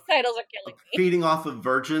off of these titles are killing me. Feeding off of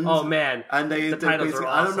virgins. Oh man, and the titles are awesome.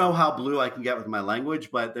 I don't know how blue I can get with my language,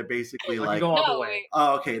 but they're basically like, go all the way.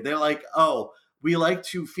 Oh, okay. They're like, we like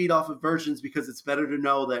to feed off of virgins because it's better to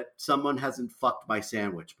know that someone hasn't fucked my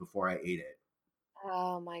sandwich before I ate it.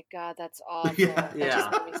 Oh my god, that's awful. Yeah. That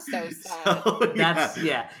just made me so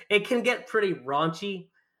sad. It can get pretty raunchy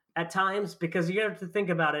at times, because you have to think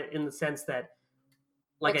about it in the sense that,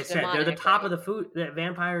 like I said, they're the top of the food. The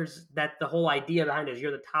vampires, that the whole idea behind it is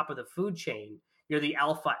you're the top of the food chain. You're the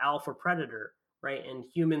alpha predator, right? And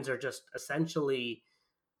humans are just essentially,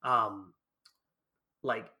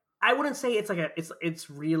 like, I wouldn't say it's like it's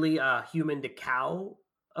really a human to cow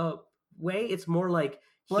way. It's more like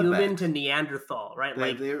human to Neanderthal, right?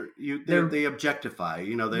 They objectify.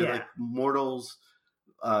 Like mortals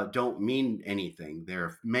don't mean anything.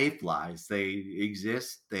 They're mayflies. They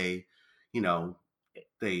exist. They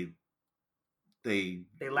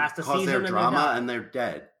last a cause season their drama and they're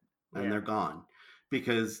dead and they're gone,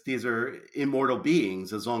 because these are immortal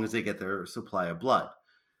beings as long as they get their supply of blood.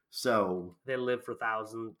 So they live for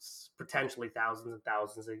potentially thousands and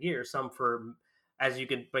thousands of years. Some for, as you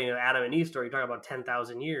could, Adam and Eve story, you're talking about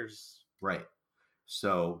 10,000 years. Right.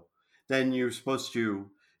 So then you're supposed to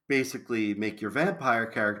basically make your vampire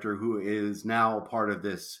character, who is now a part of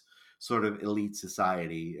this sort of elite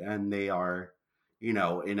society, and they are, in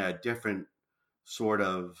a different sort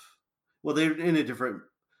of, they're in a different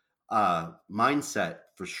mindset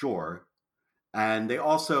for sure. And they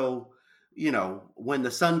also, when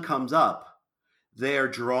the sun comes up, they are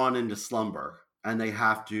drawn into slumber and they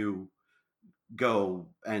have to go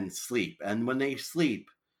and sleep. And when they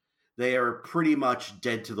sleep, they are pretty much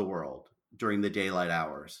dead to the world during the daylight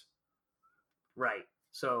hours. Right.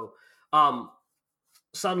 So,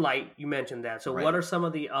 sunlight, you mentioned that. So what are some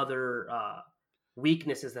of the other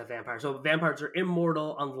weaknesses that vampires? So vampires are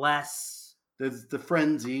immortal unless there's the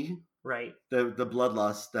frenzy, right? The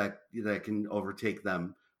bloodlust that can overtake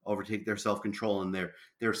their self-control and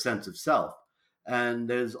their sense of self. And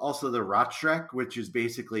there's also the Rotschreck, which is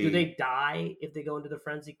basically, do they die if they go into the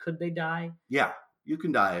frenzy? Could they die? Yeah, you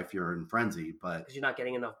can die if you're in frenzy, but because you're not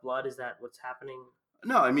getting enough blood. Is that what's happening?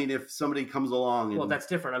 No, I mean, if somebody comes along and... Well, that's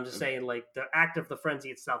different. I'm just saying, like, the act of the frenzy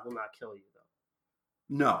itself will not kill you, though.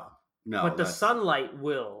 No. But the sunlight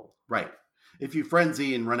will. Right. If you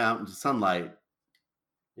frenzy and run out into sunlight,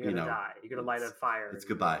 you're going to die. You're going to light a fire. It's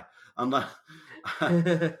goodbye. Unless,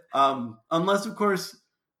 of course,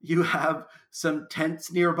 you have some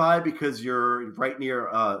tents nearby because you're right near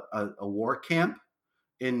a war camp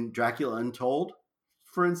in Dracula Untold,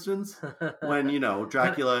 for instance, when,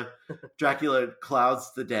 Dracula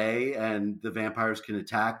clouds the day and the vampires can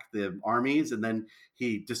attack the armies, and then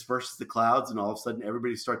he disperses the clouds and all of a sudden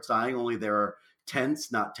everybody starts dying, only there are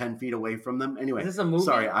tents not 10 feet away from them. Anyway, is this a movie?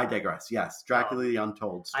 Sorry, I digress. Yes, Dracula the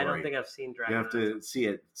Untold story. I don't think I've seen Dracula. You have to see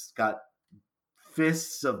it. It's got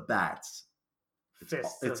fists of bats.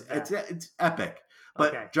 It's epic.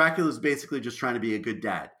 But okay. Dracula's basically just trying to be a good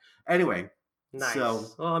dad. Anyway. Nice. So,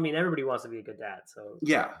 well, I mean, everybody wants to be a good dad. So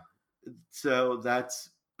yeah. So that's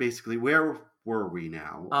basically, where were we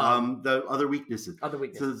now? The other weaknesses. So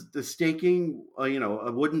the staking,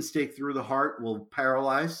 a wooden stake through the heart will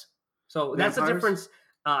paralyze. So that's the difference.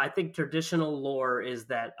 I think traditional lore is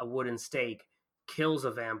that a wooden stake kills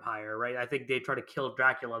a vampire, right? I think they try to kill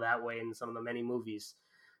Dracula that way in some of the many movies.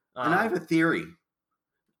 And I have a theory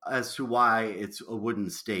as to why it's a wooden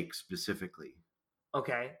stake specifically.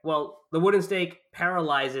 Okay. Well, the wooden stake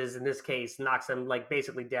paralyzes, in this case, knocks them like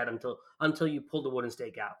basically dead until you pull the wooden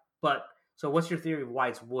stake out. But so what's your theory of why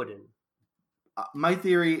it's wooden? My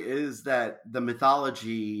theory is that the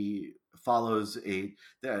mythology follows a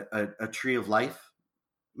tree of life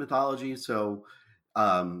mythology. So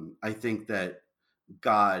I think that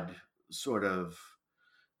God sort of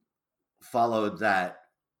followed that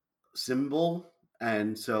symbol.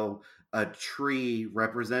 And so a tree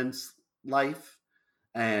represents life.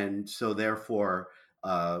 And so therefore,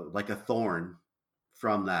 like a thorn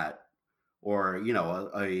from that, or,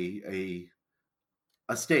 a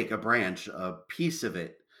stake, a branch, a piece of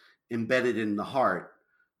it embedded in the heart,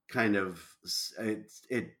 kind of,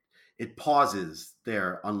 it pauses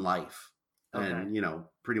their unlife and,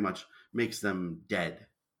 pretty much makes them dead,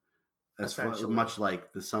 as much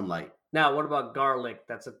like the sunlight. Now, what about garlic?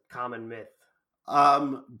 That's a common myth.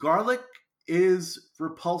 Garlic is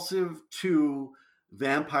repulsive to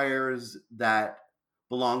vampires that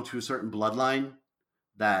belong to a certain bloodline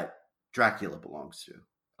that Dracula belongs to.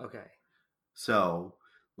 Okay. So,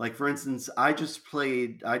 like, for instance, I just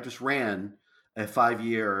ran a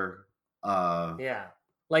 5-year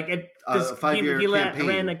like it 5-year campaign.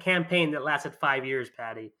 Ran a campaign that lasted 5 years,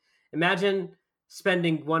 Patty. Imagine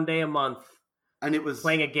spending one day a month and it was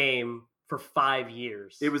playing a game for 5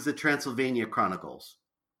 years. It was the Transylvania Chronicles.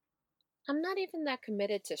 I'm not even that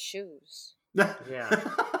committed to shoes.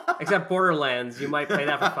 Yeah. Except Borderlands, you might play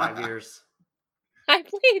that for 5 years. I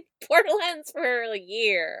played Borderlands for a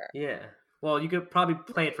year. Yeah. Well, you could probably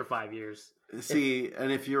play it for 5 years. See,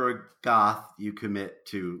 and if you're a goth, you commit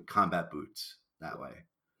to combat boots that way.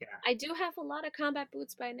 Yeah. I do have a lot of combat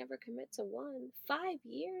boots, but I never commit to one. 5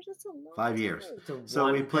 years? That's a long 5 years. Time.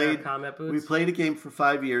 So we played combat boots? We played a game for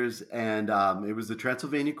 5 years, and it was the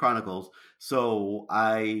Transylvania Chronicles. So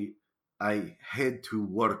I had to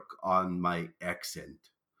work on my accent.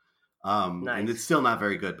 Nice. And it's still not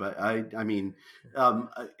very good, but I mean,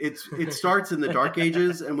 it starts in the Dark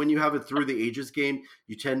Ages, and when you have a Through the Ages game,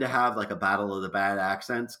 you tend to have like a Battle of the Bad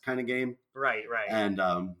Accents kind of game. Right. And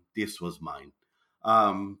this was mine.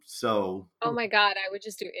 So. Oh my God, I would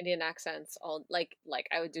just do Indian accents, all like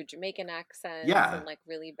I would do Jamaican accents, and like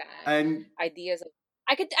really bad and ideas.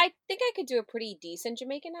 I think I could do a pretty decent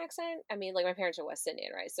Jamaican accent. I mean, like my parents are West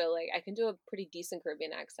Indian, right? So like I can do a pretty decent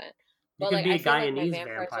Caribbean accent. You could be a Guyanese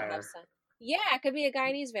vampire. Yeah, I could be a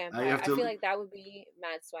Guyanese vampire. I feel like that would be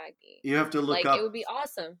mad swaggy. You have to look up. It would be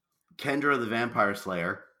awesome. Kendra the Vampire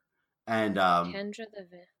Slayer, and Kendra the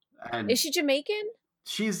Vampire. Is she Jamaican?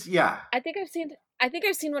 She's I think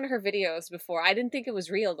I've seen one of her videos before. I didn't think it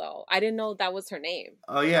was real though. I didn't know that was her name.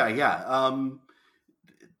 Oh yeah.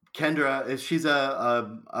 Kendra, she's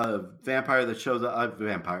a vampire that shows up.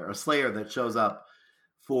 A slayer that shows up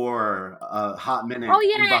for a hot minute. Oh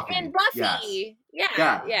yeah, and Buffy. Yes.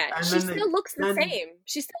 Yeah. And she still looks the same.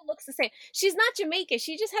 She still looks the same. She's not Jamaican.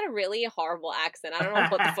 She just had a really horrible accent. I don't know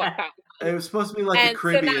what the fuck that was. It was supposed to be like a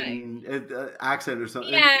Caribbean accent or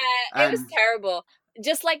something. Yeah, it was terrible.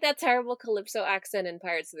 Just like that terrible Calypso accent in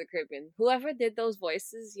Pirates of the Caribbean. Whoever did those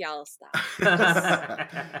voices, y'all stop.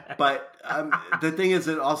 But the thing is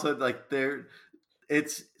that also like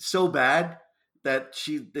it's so bad that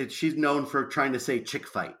she's known for trying to say chick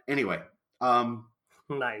fight. Anyway,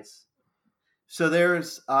 nice. So there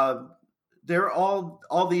are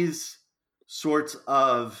all these sorts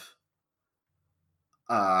of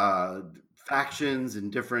factions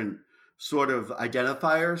and different sort of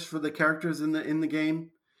identifiers for the characters in the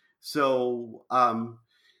game. So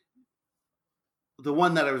the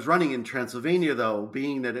one that I was running in Transylvania, though,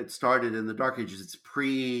 being that it started in the Dark Ages, it's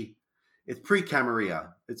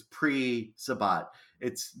pre-Camarilla, it's pre-Sabbat,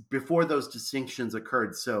 it's before those distinctions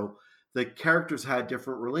occurred. So the characters had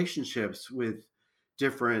different relationships with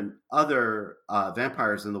different other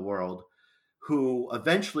vampires in the world, who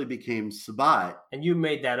eventually became Sabbat. And you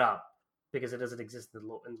made that up because it doesn't exist in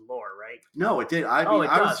the lore, right? No, it did. I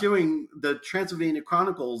was doing the Transylvania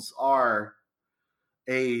Chronicles are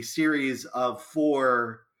a series of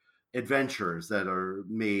 4 adventures that are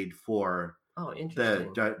made for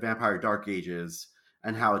the Vampire Dark Ages,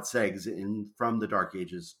 and how it segs in from the Dark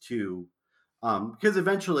Ages to because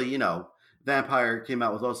eventually, Vampire came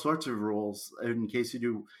out with all sorts of rules in case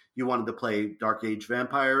you wanted to play Dark Age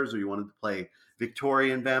vampires, or you wanted to play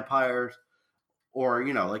Victorian vampires, or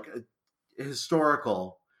like a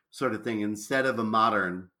historical sort of thing instead of a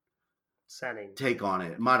modern setting take on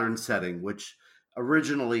it, modern setting, which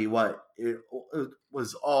originally what it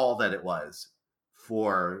was all that it was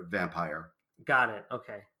for Vampire. Got it.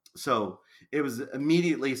 Okay. So it was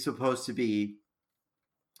immediately supposed to be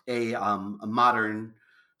a modern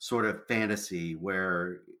sort of fantasy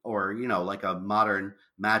or like a modern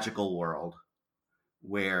magical world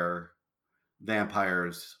where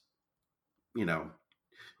vampires,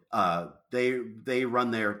 they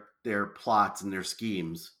run their plots and their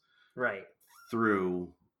schemes right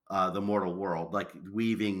through the mortal world, like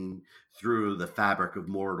weaving through the fabric of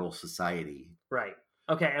mortal society. Right.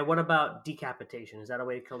 Okay. And what about decapitation? Is that a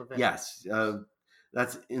way to kill the vampire? Yes.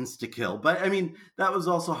 That's insta-kill. But, I mean, that was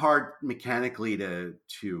also hard mechanically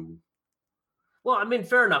to... Well, I mean,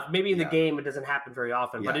 fair enough. Maybe in the game it doesn't happen very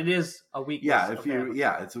often, but it is a weakness.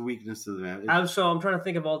 It's a weakness to the vampire. So I'm trying to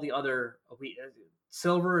think of all the other...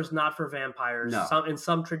 Silver is not for vampires. No. In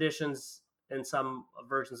some traditions, in some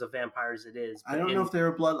versions of vampires, it is. I don't know if there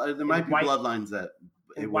are there might be bloodlines that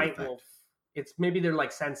it White Wolf. It's maybe they're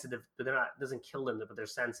like sensitive, but they're not. It doesn't kill them, but they're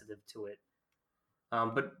sensitive to it.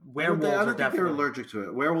 But werewolves I don't are think they're allergic to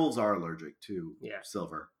it. Werewolves are allergic to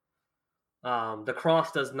silver. The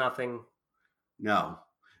cross does nothing. No,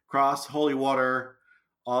 cross, holy water,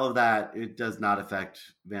 all of that. It does not affect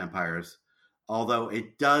vampires, although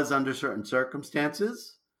it does under certain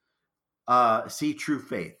circumstances. See True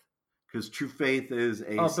Faith, because True Faith is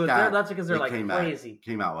a stat. That's because they're like crazy.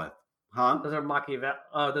 Came out with, huh? Those are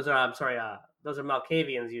those are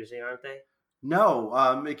Malkavians usually, aren't they?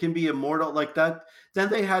 No, it can be immortal like that. Then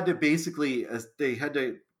they had to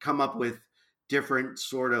come up with different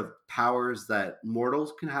sort of powers that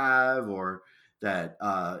mortals can have, or that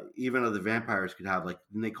even other vampires could have. Like,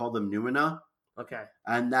 and they call them Numina. Okay.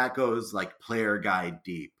 And that goes like player guide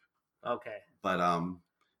deep. Okay. But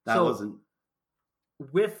that wasn't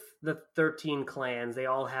with the 13 clans. They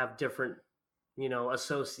all have different,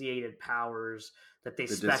 associated powers that they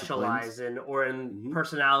specialize in, or in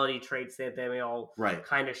personality traits that they may all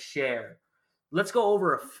kind of share. Let's go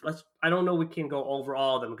over. I don't know. We can go over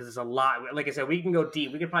all of them because it's a lot. Like I said, we can go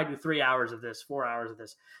deep. We could probably do 3 hours of this, 4 hours of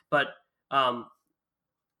this. But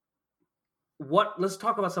let's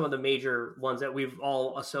talk about some of the major ones that we've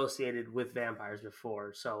all associated with vampires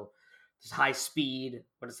before. So there's high speed.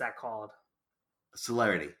 What is that called?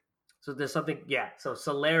 Celerity. So there's something. Yeah. So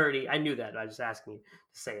celerity. I knew that. I was just asking you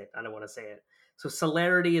to say it. I don't want to say it. So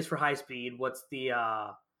celerity is for high speed. What's the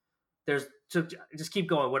just keep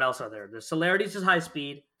going. What else are there? The celerity is just high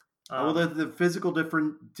speed. The physical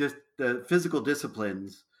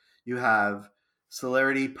disciplines. You have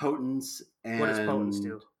celerity, potence, and what does potence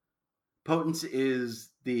do? Potence is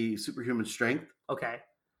the superhuman strength. Okay.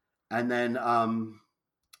 And then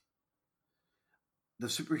the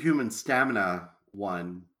superhuman stamina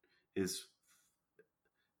one is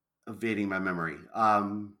evading my memory.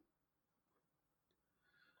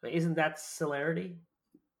 Isn't that celerity?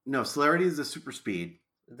 No, celerity is the super speed.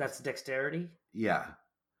 That's dexterity? Yeah.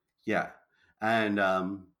 And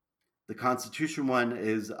the constitution one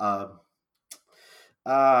is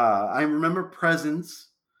I remember presence,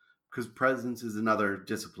 because presence is another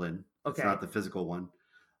discipline. Okay. It's not the physical one.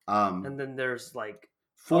 And then there's like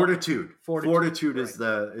fortitude. Fortitude is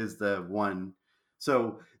the one.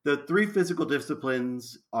 So the 3 physical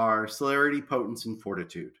disciplines are celerity, potence, and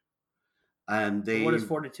fortitude. And what does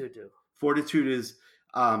fortitude do? Fortitude is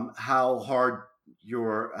how hard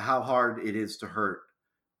it is to hurt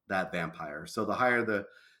that vampire. So the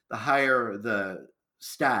higher the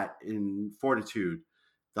stat in fortitude,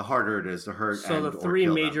 the harder it is to hurt. So the 3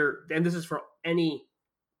 major, and this is for any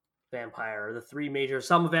vampire. The 3 major.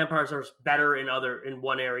 Some vampires are better in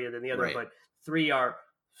one area than the other, but 3 are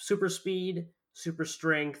super speed, super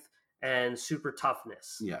strength, and super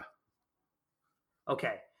toughness. Yeah.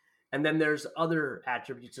 Okay. And then there's other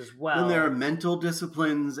attributes as well. Then there are mental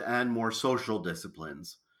disciplines and more social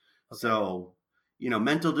disciplines. Okay. So,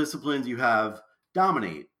 mental disciplines, you have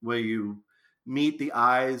dominate, where you meet the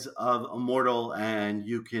eyes of a mortal and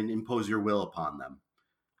you can impose your will upon them.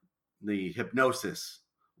 The hypnosis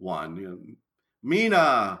one,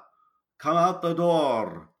 Mina, come out the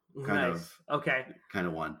door, kind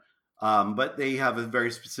of one. But they have a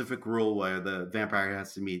very specific rule where the vampire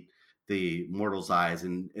has to meet the mortal's eyes,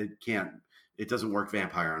 and it doesn't work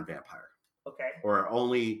vampire on vampire. Okay. Or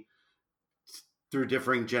only through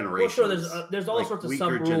differing generations. Well, sure, there's all sorts of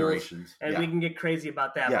sub rules, generations. And we can get crazy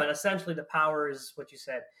about that. Yeah. But essentially the power is what you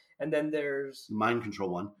said. And then there's mind control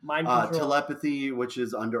one. Mind control. Telepathy, which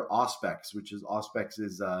is under Auspex, Auspex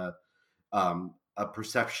is a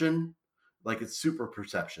perception, like it's super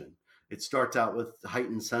perception. It starts out with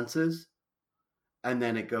heightened senses, and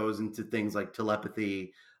then it goes into things like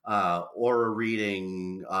telepathy, aura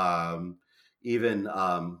reading, even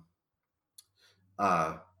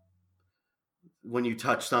when you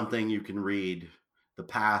touch something, you can read the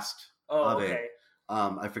past of it.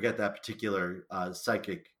 I forget that particular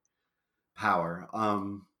psychic power.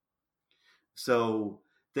 So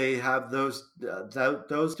they have those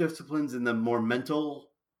disciplines in the more mental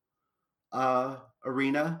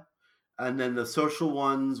arena. And then the social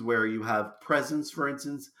ones where you have presence, for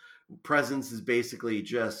instance. Presence is basically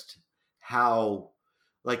just how,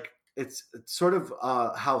 like, it's sort of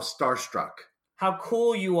how starstruck. How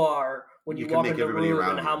cool you are when you walk into a room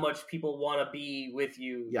and how much people want to be with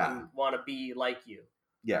you and want to be like you.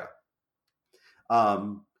 Yeah.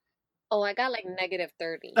 I got like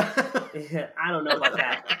 -30. I don't know about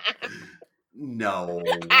that. No.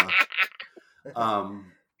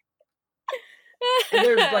 And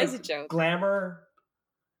there's like glamour.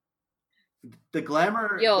 The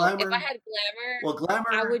glamour. Yo, glamour, if I had glamour, well,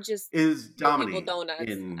 glamour I would just is dominate. People donuts.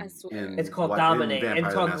 I swear. It's called dominate.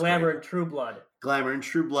 It's called glamour in True Blood. Glamour in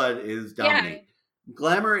True Blood is dominate. Yeah.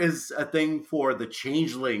 Glamour is a thing for the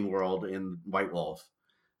changeling world in White Wolf.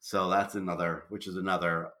 So that's another,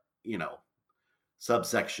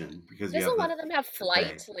 subsection, because doesn't one of them have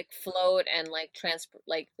flight, like float and like transport,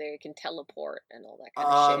 like they can teleport and all that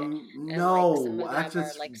kind of shit? No, actually,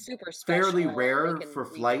 it's like super special, fairly rare for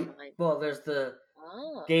flight. Well, there's the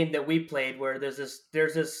game that we played where there's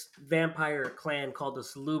this vampire clan called the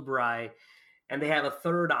Salubri, and they have a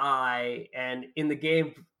third eye. And in the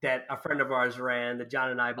game that a friend of ours ran, that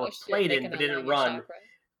John and I both played in but didn't run,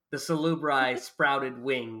 the Salubri sprouted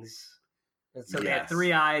wings. And so they had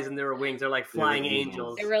 3 eyes and there were wings. They're like flying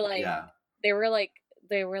angels. They were like, they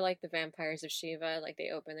were like the vampires of Shiva. Like they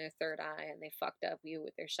opened their third eye and they fucked up you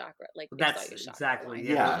with their chakra. Like that's exactly.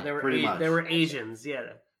 Yeah, they were Asians.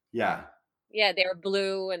 Yeah. Yeah. Yeah, they were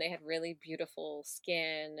blue and they had really beautiful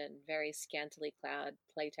skin and very scantily clad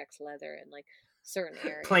Playtex leather and like certain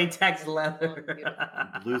areas. Playtex leather.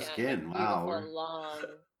 Blue skin. Wow. Beautiful long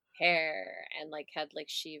hair and like had like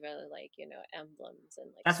Shiva emblems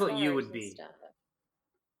and like that's what you would be. Stuff.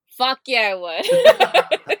 Fuck yeah, I would.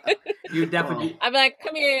 You definitely. I'd be like,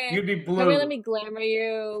 come here. You'd be blue. Come here, let me glamour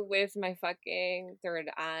you with my fucking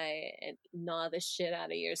third eye and gnaw the shit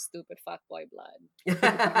out of your stupid fuckboy blood.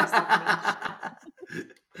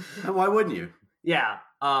 And why wouldn't you? Yeah.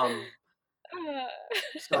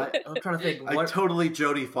 So I'm trying to think. I totally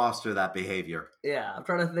Jodie Foster that behavior. Yeah, I'm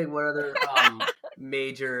trying to think what other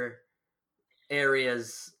major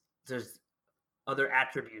areas there's other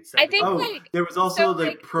attributes. I think there was also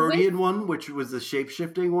the Protean one, which was the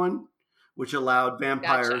shape-shifting one, which allowed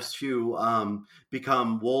vampires to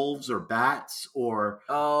become wolves or bats or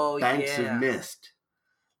banks of mist,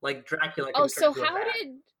 like Dracula. So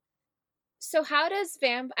how does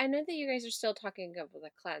I know that you guys are still talking about the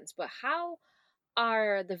clans, but how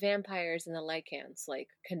are the vampires and the Lycans like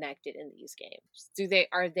connected in these games?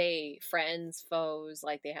 Are they friends, foes?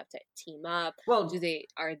 Like they have to team up? Well,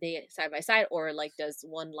 are they side by side, or like does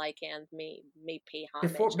one Lycan may pay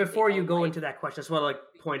homage? Before you go into that question, I just want to like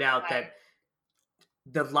point out that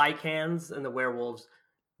the Lycans and the werewolves,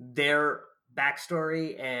 their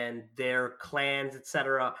backstory and their clans,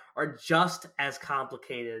 etc., are just as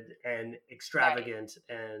complicated and extravagant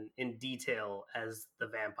and in detail as the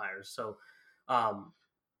vampires. So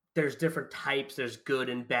there's different types, there's good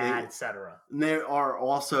and bad, etc. They are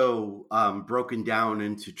also broken down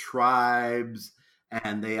into tribes,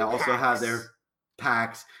 and they also have their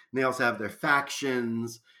packs, and they also have their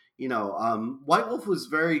factions. White Wolf was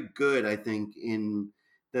very good, I think, in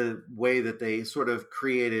the way that they sort of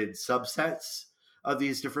created subsets of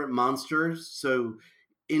these different monsters. So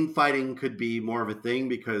infighting could be more of a thing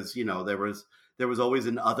because, you know, there was always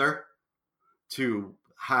an other to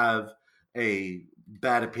have a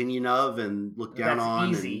bad opinion of and look down That's on.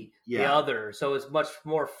 Easy, the other. So it's much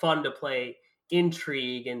more fun to play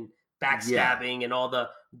intrigue and backstabbing and all the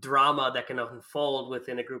drama that can unfold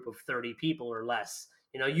within a group of 30 people or less.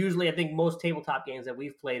 You know, usually I think most tabletop games that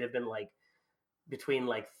we've played have been like between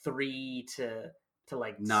like 3 to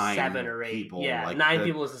like 9 7 or 8 people. Yeah, like 9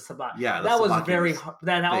 people was the sabacc. Yeah, that was very hard.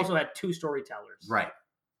 That also had 2 storytellers. Right.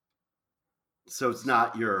 So it's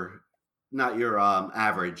not your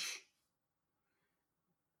average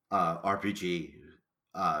RPG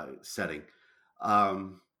setting.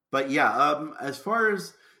 But yeah, as far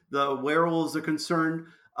as the werewolves are concerned,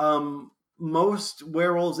 most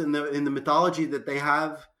werewolves in the mythology that they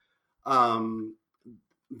have,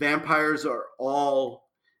 vampires are all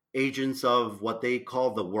agents of what they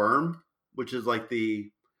call the worm, which is like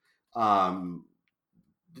the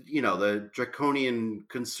the draconian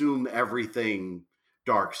consume everything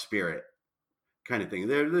dark spirit kind of thing.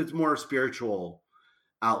 There's more spiritual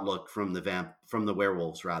outlook from the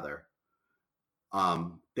werewolves rather.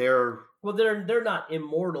 They're not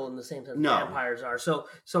immortal in the same sense vampires are.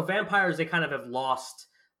 So vampires, they kind of have lost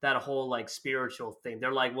that whole like spiritual thing.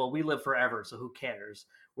 They're like, well, we live forever, so who cares?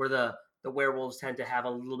 Where the werewolves tend to have a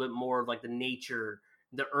little bit more of like the nature,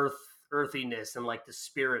 the earthiness, and like the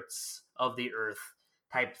spirits of the earth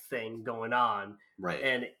type thing going on. Right.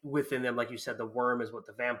 And within them, like you said, the worm is what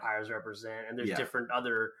the vampires represent, and there's different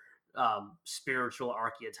other spiritual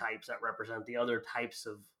archetypes that represent the other types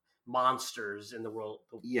of monsters in the world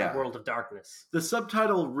of darkness. The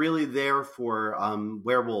subtitle really there for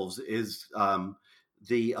werewolves is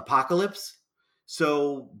the apocalypse.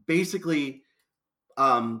 So basically,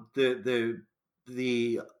 the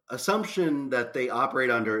assumption that they operate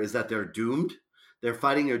under is that they're doomed. They're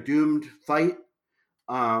fighting a doomed fight,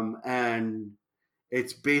 and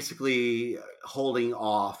it's basically holding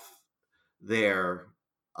off their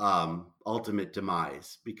ultimate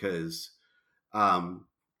demise because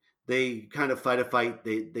they kind of fight a fight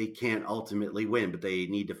they can't ultimately win, but they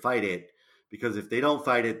need to fight it because if they don't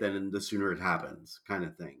fight it, then the sooner it happens, kind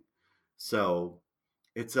of thing. So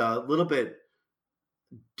it's a little bit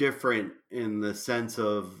different in the sense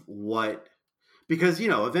of because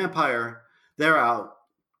a vampire, they're out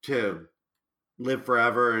to live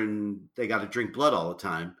forever and they got to drink blood all the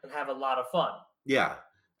time and have a lot of fun. Yeah,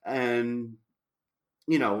 and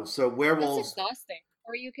so werewolves. That's exhausting.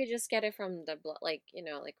 Or you could just get it from the blood, like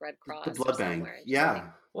Red Cross, the blood bank. Yeah.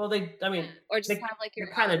 Well, or just have like your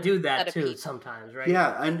kind of do that too sometimes, right?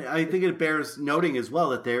 Yeah, and I think it bears noting as well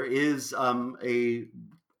that there is a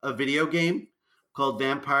video game called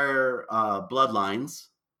Vampire Bloodlines,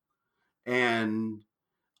 and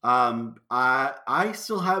I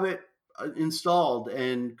still have it installed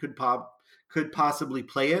and could possibly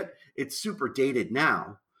play it. It's super dated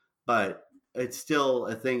now, but it's still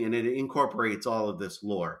a thing, and it incorporates all of this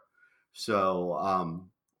lore. So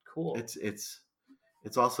cool.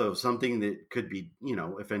 It's also something that could be,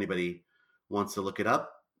 if anybody wants to look it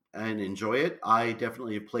up and enjoy it. I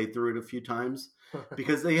definitely have played through it a few times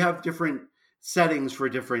because they have different settings for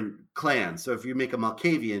different clans. So if you make a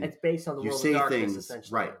Malkavian, it's based on the world say of darkness, things,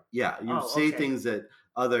 essentially. right? Yeah, you say things that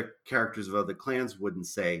other characters of other clans wouldn't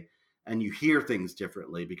say, and you hear things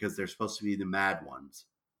differently because they're supposed to be the mad ones.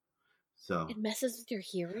 So it messes with your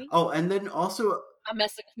hearing. Oh, and then also I'm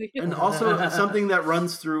messing with you. And also something that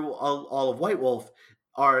runs through all of White Wolf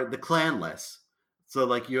are the clanless. So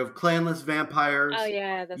like you have clanless vampires. Oh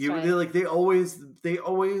yeah, that's right. They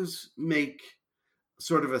always make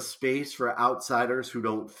sort of a space for outsiders who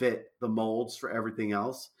don't fit the molds for everything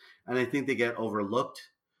else. And I think they get overlooked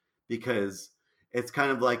because it's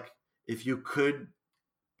kind of like if you could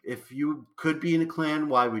be in a clan,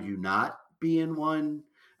 why would you not be in one?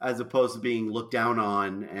 As opposed to being looked down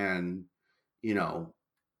on and,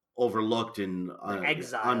 overlooked and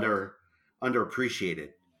underappreciated.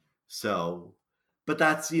 So, but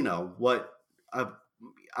that's, what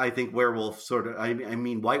I think werewolf sort of, I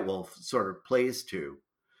mean, White Wolf sort of plays to.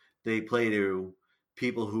 They play to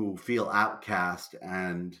people who feel outcast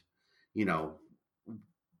and,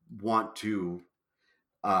 want to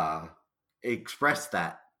express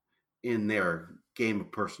that in their game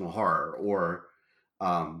of personal horror or,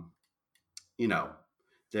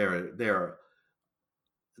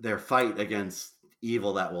 their fight against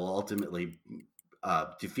evil that will ultimately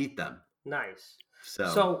defeat them. Nice.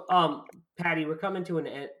 So, Patty, we're coming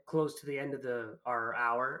to close to the end of our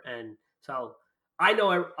hour, and so I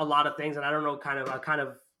know a lot of things, and I don't know. I kind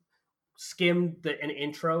of skimmed an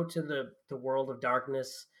intro to the world of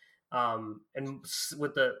darkness. And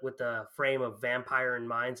with the frame of vampire in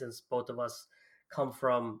mind, since both of us come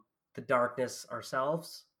from the darkness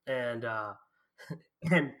ourselves, and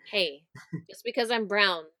and Hey, just because I'm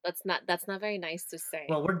brown, that's not very nice to say.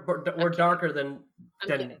 well, we're darker than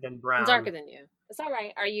brown. I'm darker than you. It's all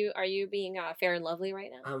right. Are you being fair and lovely right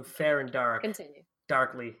now? I'm fair and dark. Continue.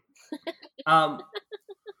 Darkly.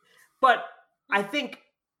 But I think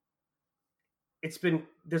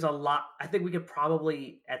there's a lot. I think we could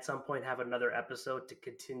probably at some point have another episode to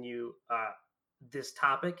continue this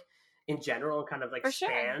topic in general and kind of like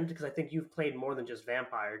expand, because I think you've played more than just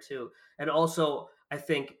vampire too. And also I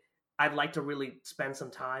think I'd like to really spend some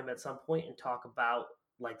time at some point and talk about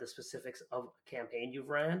like the specifics of a campaign you've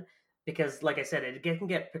ran, because like I said, it can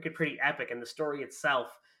get pretty epic, and the story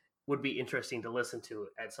itself would be interesting to listen to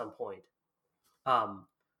at some point. And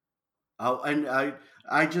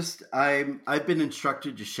I've been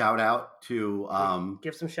instructed to shout out to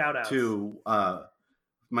give some shout outs to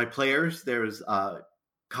my players. There's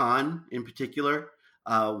Khan in particular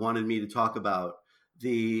wanted me to talk about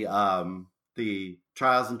the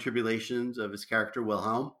trials and tribulations of his character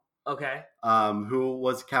Wilhelm. Okay. Who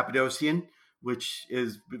was Cappadocian, which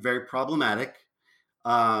is very problematic.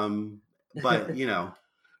 But you know.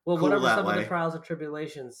 Well, cool, what are some of the trials and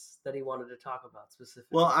tribulations that he wanted to talk about specifically?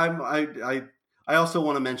 Well, I also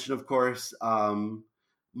want to mention, of course,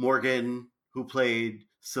 Morgan, who played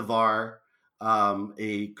Savar,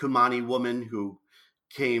 a Kumani woman who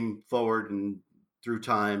came forward and through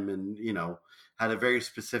time, and you know, had a very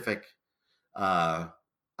specific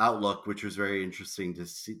outlook, which was very interesting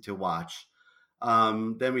to watch.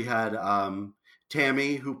 Then we had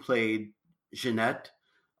Tammy, who played Jeanette,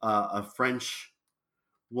 a French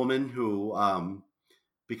woman who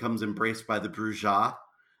becomes embraced by the Bruja.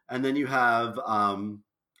 And then you have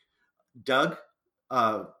Doug,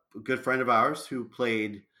 a good friend of ours, who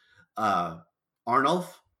played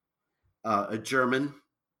Arnulf, a German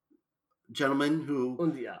gentleman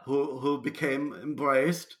who became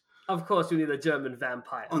embraced. Of course, you need a German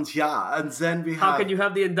vampire. And then we have... How can you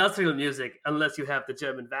have the industrial music unless you have the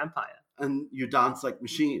German vampire? And you dance like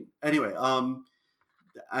machine. Anyway,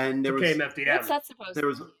 and there was FDM. What's that supposed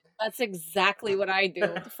to be? That's exactly what I do.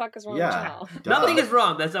 What the fuck is wrong with y'all? Nothing is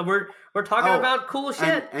wrong. That's we're talking about cool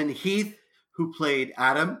shit. And Heath, who played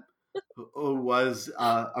Adam, who was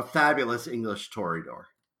a fabulous English Toreador.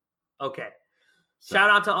 Okay. So,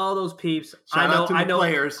 shout out to all those peeps. Shout out to the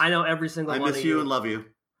players. I know every single one of you. I miss you and love you.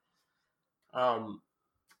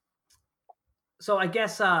 So I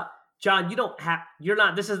guess John, you're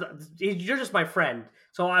just my friend.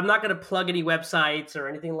 So I'm not going to plug any websites or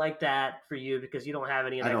anything like that for you, because you don't have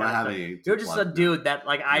any of that kind of stuff. You're just a dude that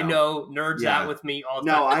I know nerds out with me all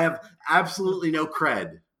the time. No, I have absolutely no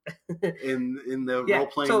cred in the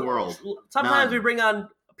role-playing world. Sometimes we bring on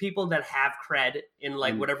people that have cred in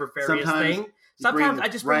whatever various thing. Sometimes I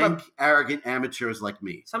just bring arrogant amateurs like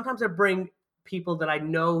me. Sometimes I bring people that I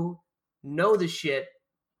know the shit,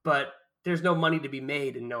 but there's no money to be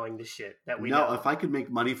made in knowing the shit that we know. No, if I could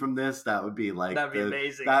make money from this, that would be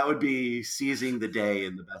amazing. That would be seizing the day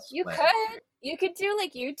in the best way. You could do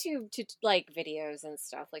YouTube videos and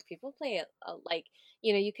stuff. Like people play it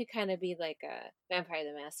you could kind of be like a Vampire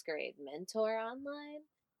the Masquerade mentor online.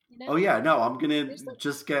 You know? Oh yeah, no, I'm gonna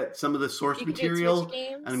just get some of the source material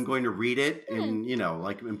and I'm going to read it and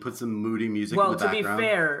and put some moody music in the background. Well, to be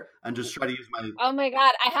fair, and just try to use my oh my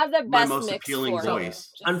god, I have the best most appealing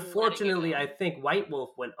voice. Unfortunately, I think White Wolf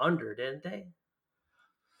went under, didn't they?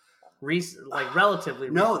 Relatively.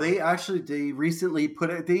 No, recently. They recently put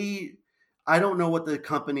it. I don't know what the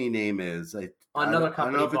company name is. Another company. I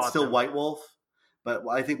don't know if it's still them. White Wolf, but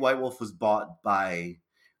I think White Wolf was bought by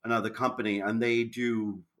another company, and they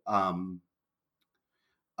do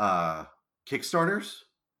Kickstarters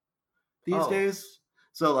these days.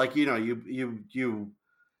 So you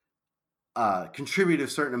contribute a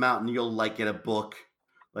certain amount and you'll get a book,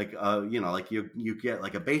 you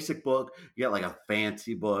get a basic book, you get a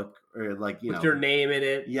fancy book, or with your name in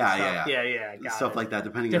it. Yeah. Stuff like that,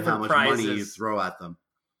 depending on how much money you throw at them.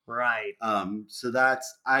 Right. So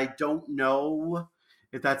I don't know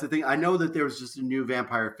if that's a thing. I know that there was just a new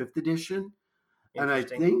Vampire 5th edition. And I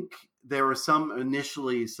think there were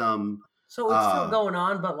initially some. So it's still going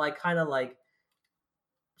on, but kind of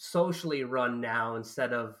socially run now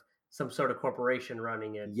instead of some sort of corporation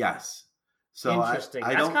running it. Yes. So interesting.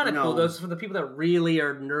 That's kind of cool. Those for the people that really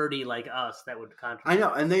are nerdy like us that would contribute. I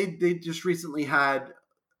know, and they just recently had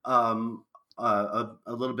a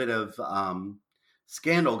little bit of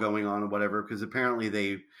scandal going on or whatever, because apparently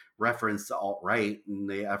they reference the alt-right and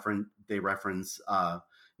they reference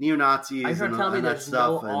neo-Nazis. Are you trying to tell me there's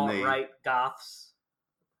no alt-right goths?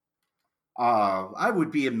 I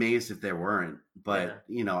would be amazed if there weren't, but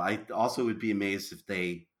I also would be amazed if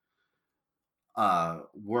they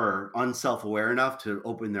were unself-aware enough to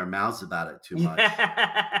open their mouths about it too much.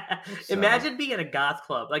 So. Imagine being at a goth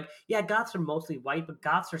club. Like, yeah, goths are mostly white, but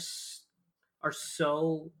goths are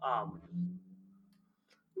so.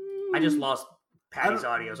 I just lost Patty's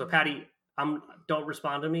audio. So Patty, don't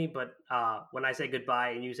respond to me. But when I say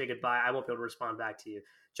goodbye and you say goodbye, I won't be able to respond back to you.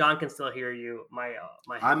 John can still hear you. My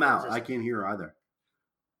I'm out. I can't hear her either.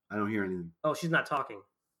 I don't hear anything. Oh, she's not talking.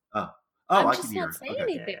 I can hear her.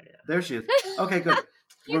 Okay. Yeah. There she is. Okay, good.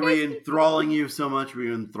 Were we enthralling you so much? Were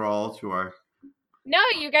you enthralled to our... No,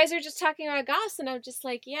 you guys are just talking about goss, and I'm just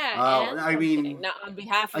like, yeah. I mean... Not on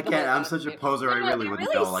behalf of... I can't. I'm such a poser. I really wouldn't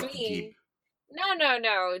really go like deep. No. Don't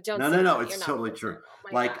No. It's totally true. Oh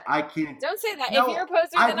like, God. I can't... Don't say that. If you're a poser,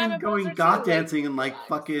 then I'm a poser, I've been going goth dancing in, like,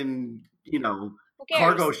 fucking,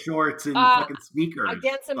 cargo shorts and fucking sneakers. I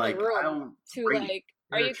dance in my room I don't to, like...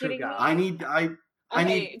 Are you kidding me? I need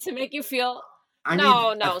to make you feel... I need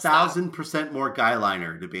 1,000% more guy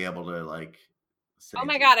liner to be able to like. Oh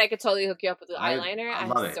my God! I could totally hook you up with the eyeliner. I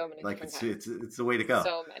love it. So many like it's the way to go.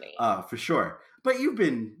 So many. For sure. But you've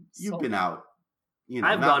been out.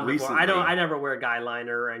 I've not gone recently. before. I never wear guy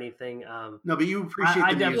liner or anything. No, but you appreciate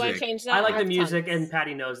the music. You want to change that? I like the music, and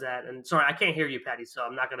Patty knows that. And sorry, I can't hear you, Patty, so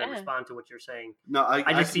I'm not going to respond to what you're saying. No,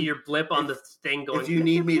 I just see your blip on the thing going. If you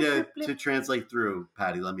need me to translate through,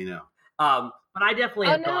 Patty, let me know. But I definitely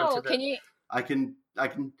have gone to the. Can you? I can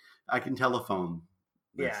telephone.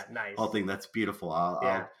 Yeah, nice. Whole thing. That's beautiful.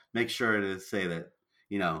 I'll make sure to say that,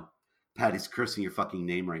 Patty's cursing your fucking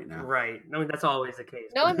name right now. Right. I mean, that's always the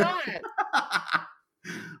case. No, I'm not.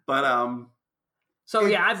 But so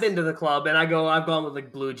yeah, I've been to the club and I've gone with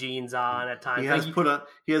like blue jeans on at times. He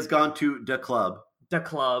has gone to the club. The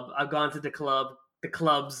club. I've gone to the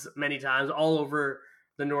clubs many times all over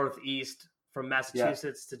the Northeast, from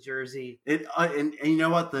Massachusetts to Jersey. And you know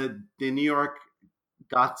what? The New York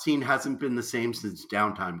goth scene hasn't been the same since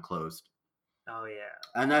Downtime closed. Oh yeah.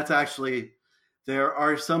 And that's actually, there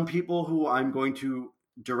are some people who I'm going to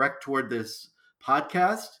direct toward this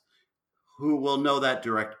podcast who will know that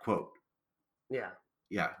direct quote. Yeah.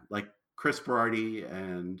 Yeah. Like Chris Berardi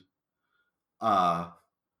and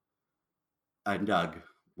Doug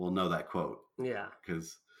will know that quote. Yeah.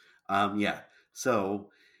 Because, So,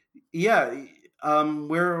 yeah. What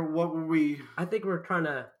were we? I think we're trying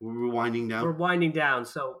to. We're winding down. We're winding down.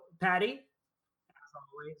 So, Patty, as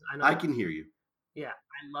always, I can hear you. Yeah,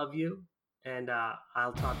 I love you, and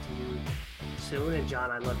I'll talk to you soon. And John,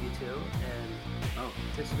 I love you too. And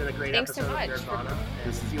this has been a great episode of Nerdvana.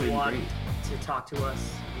 And if you want to talk to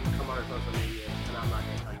us, you can come on our social media, and I'm not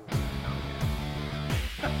going to tell you what to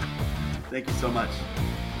tell you. Thank you so much.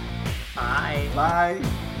 Bye. Bye.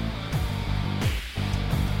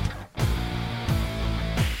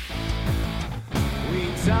 We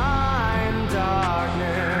die in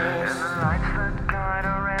darkness. And the lights that guide a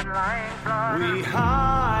red line blood. We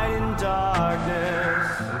hide in darkness.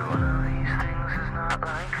 But one of these things is not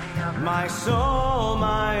like the other. My soul,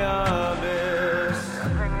 my abyss.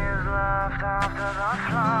 Nothing is left after the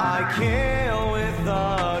flood. I kill with a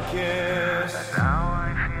kiss. That's how I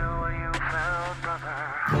feel what you felt, brother.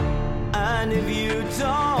 And if you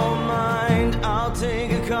don't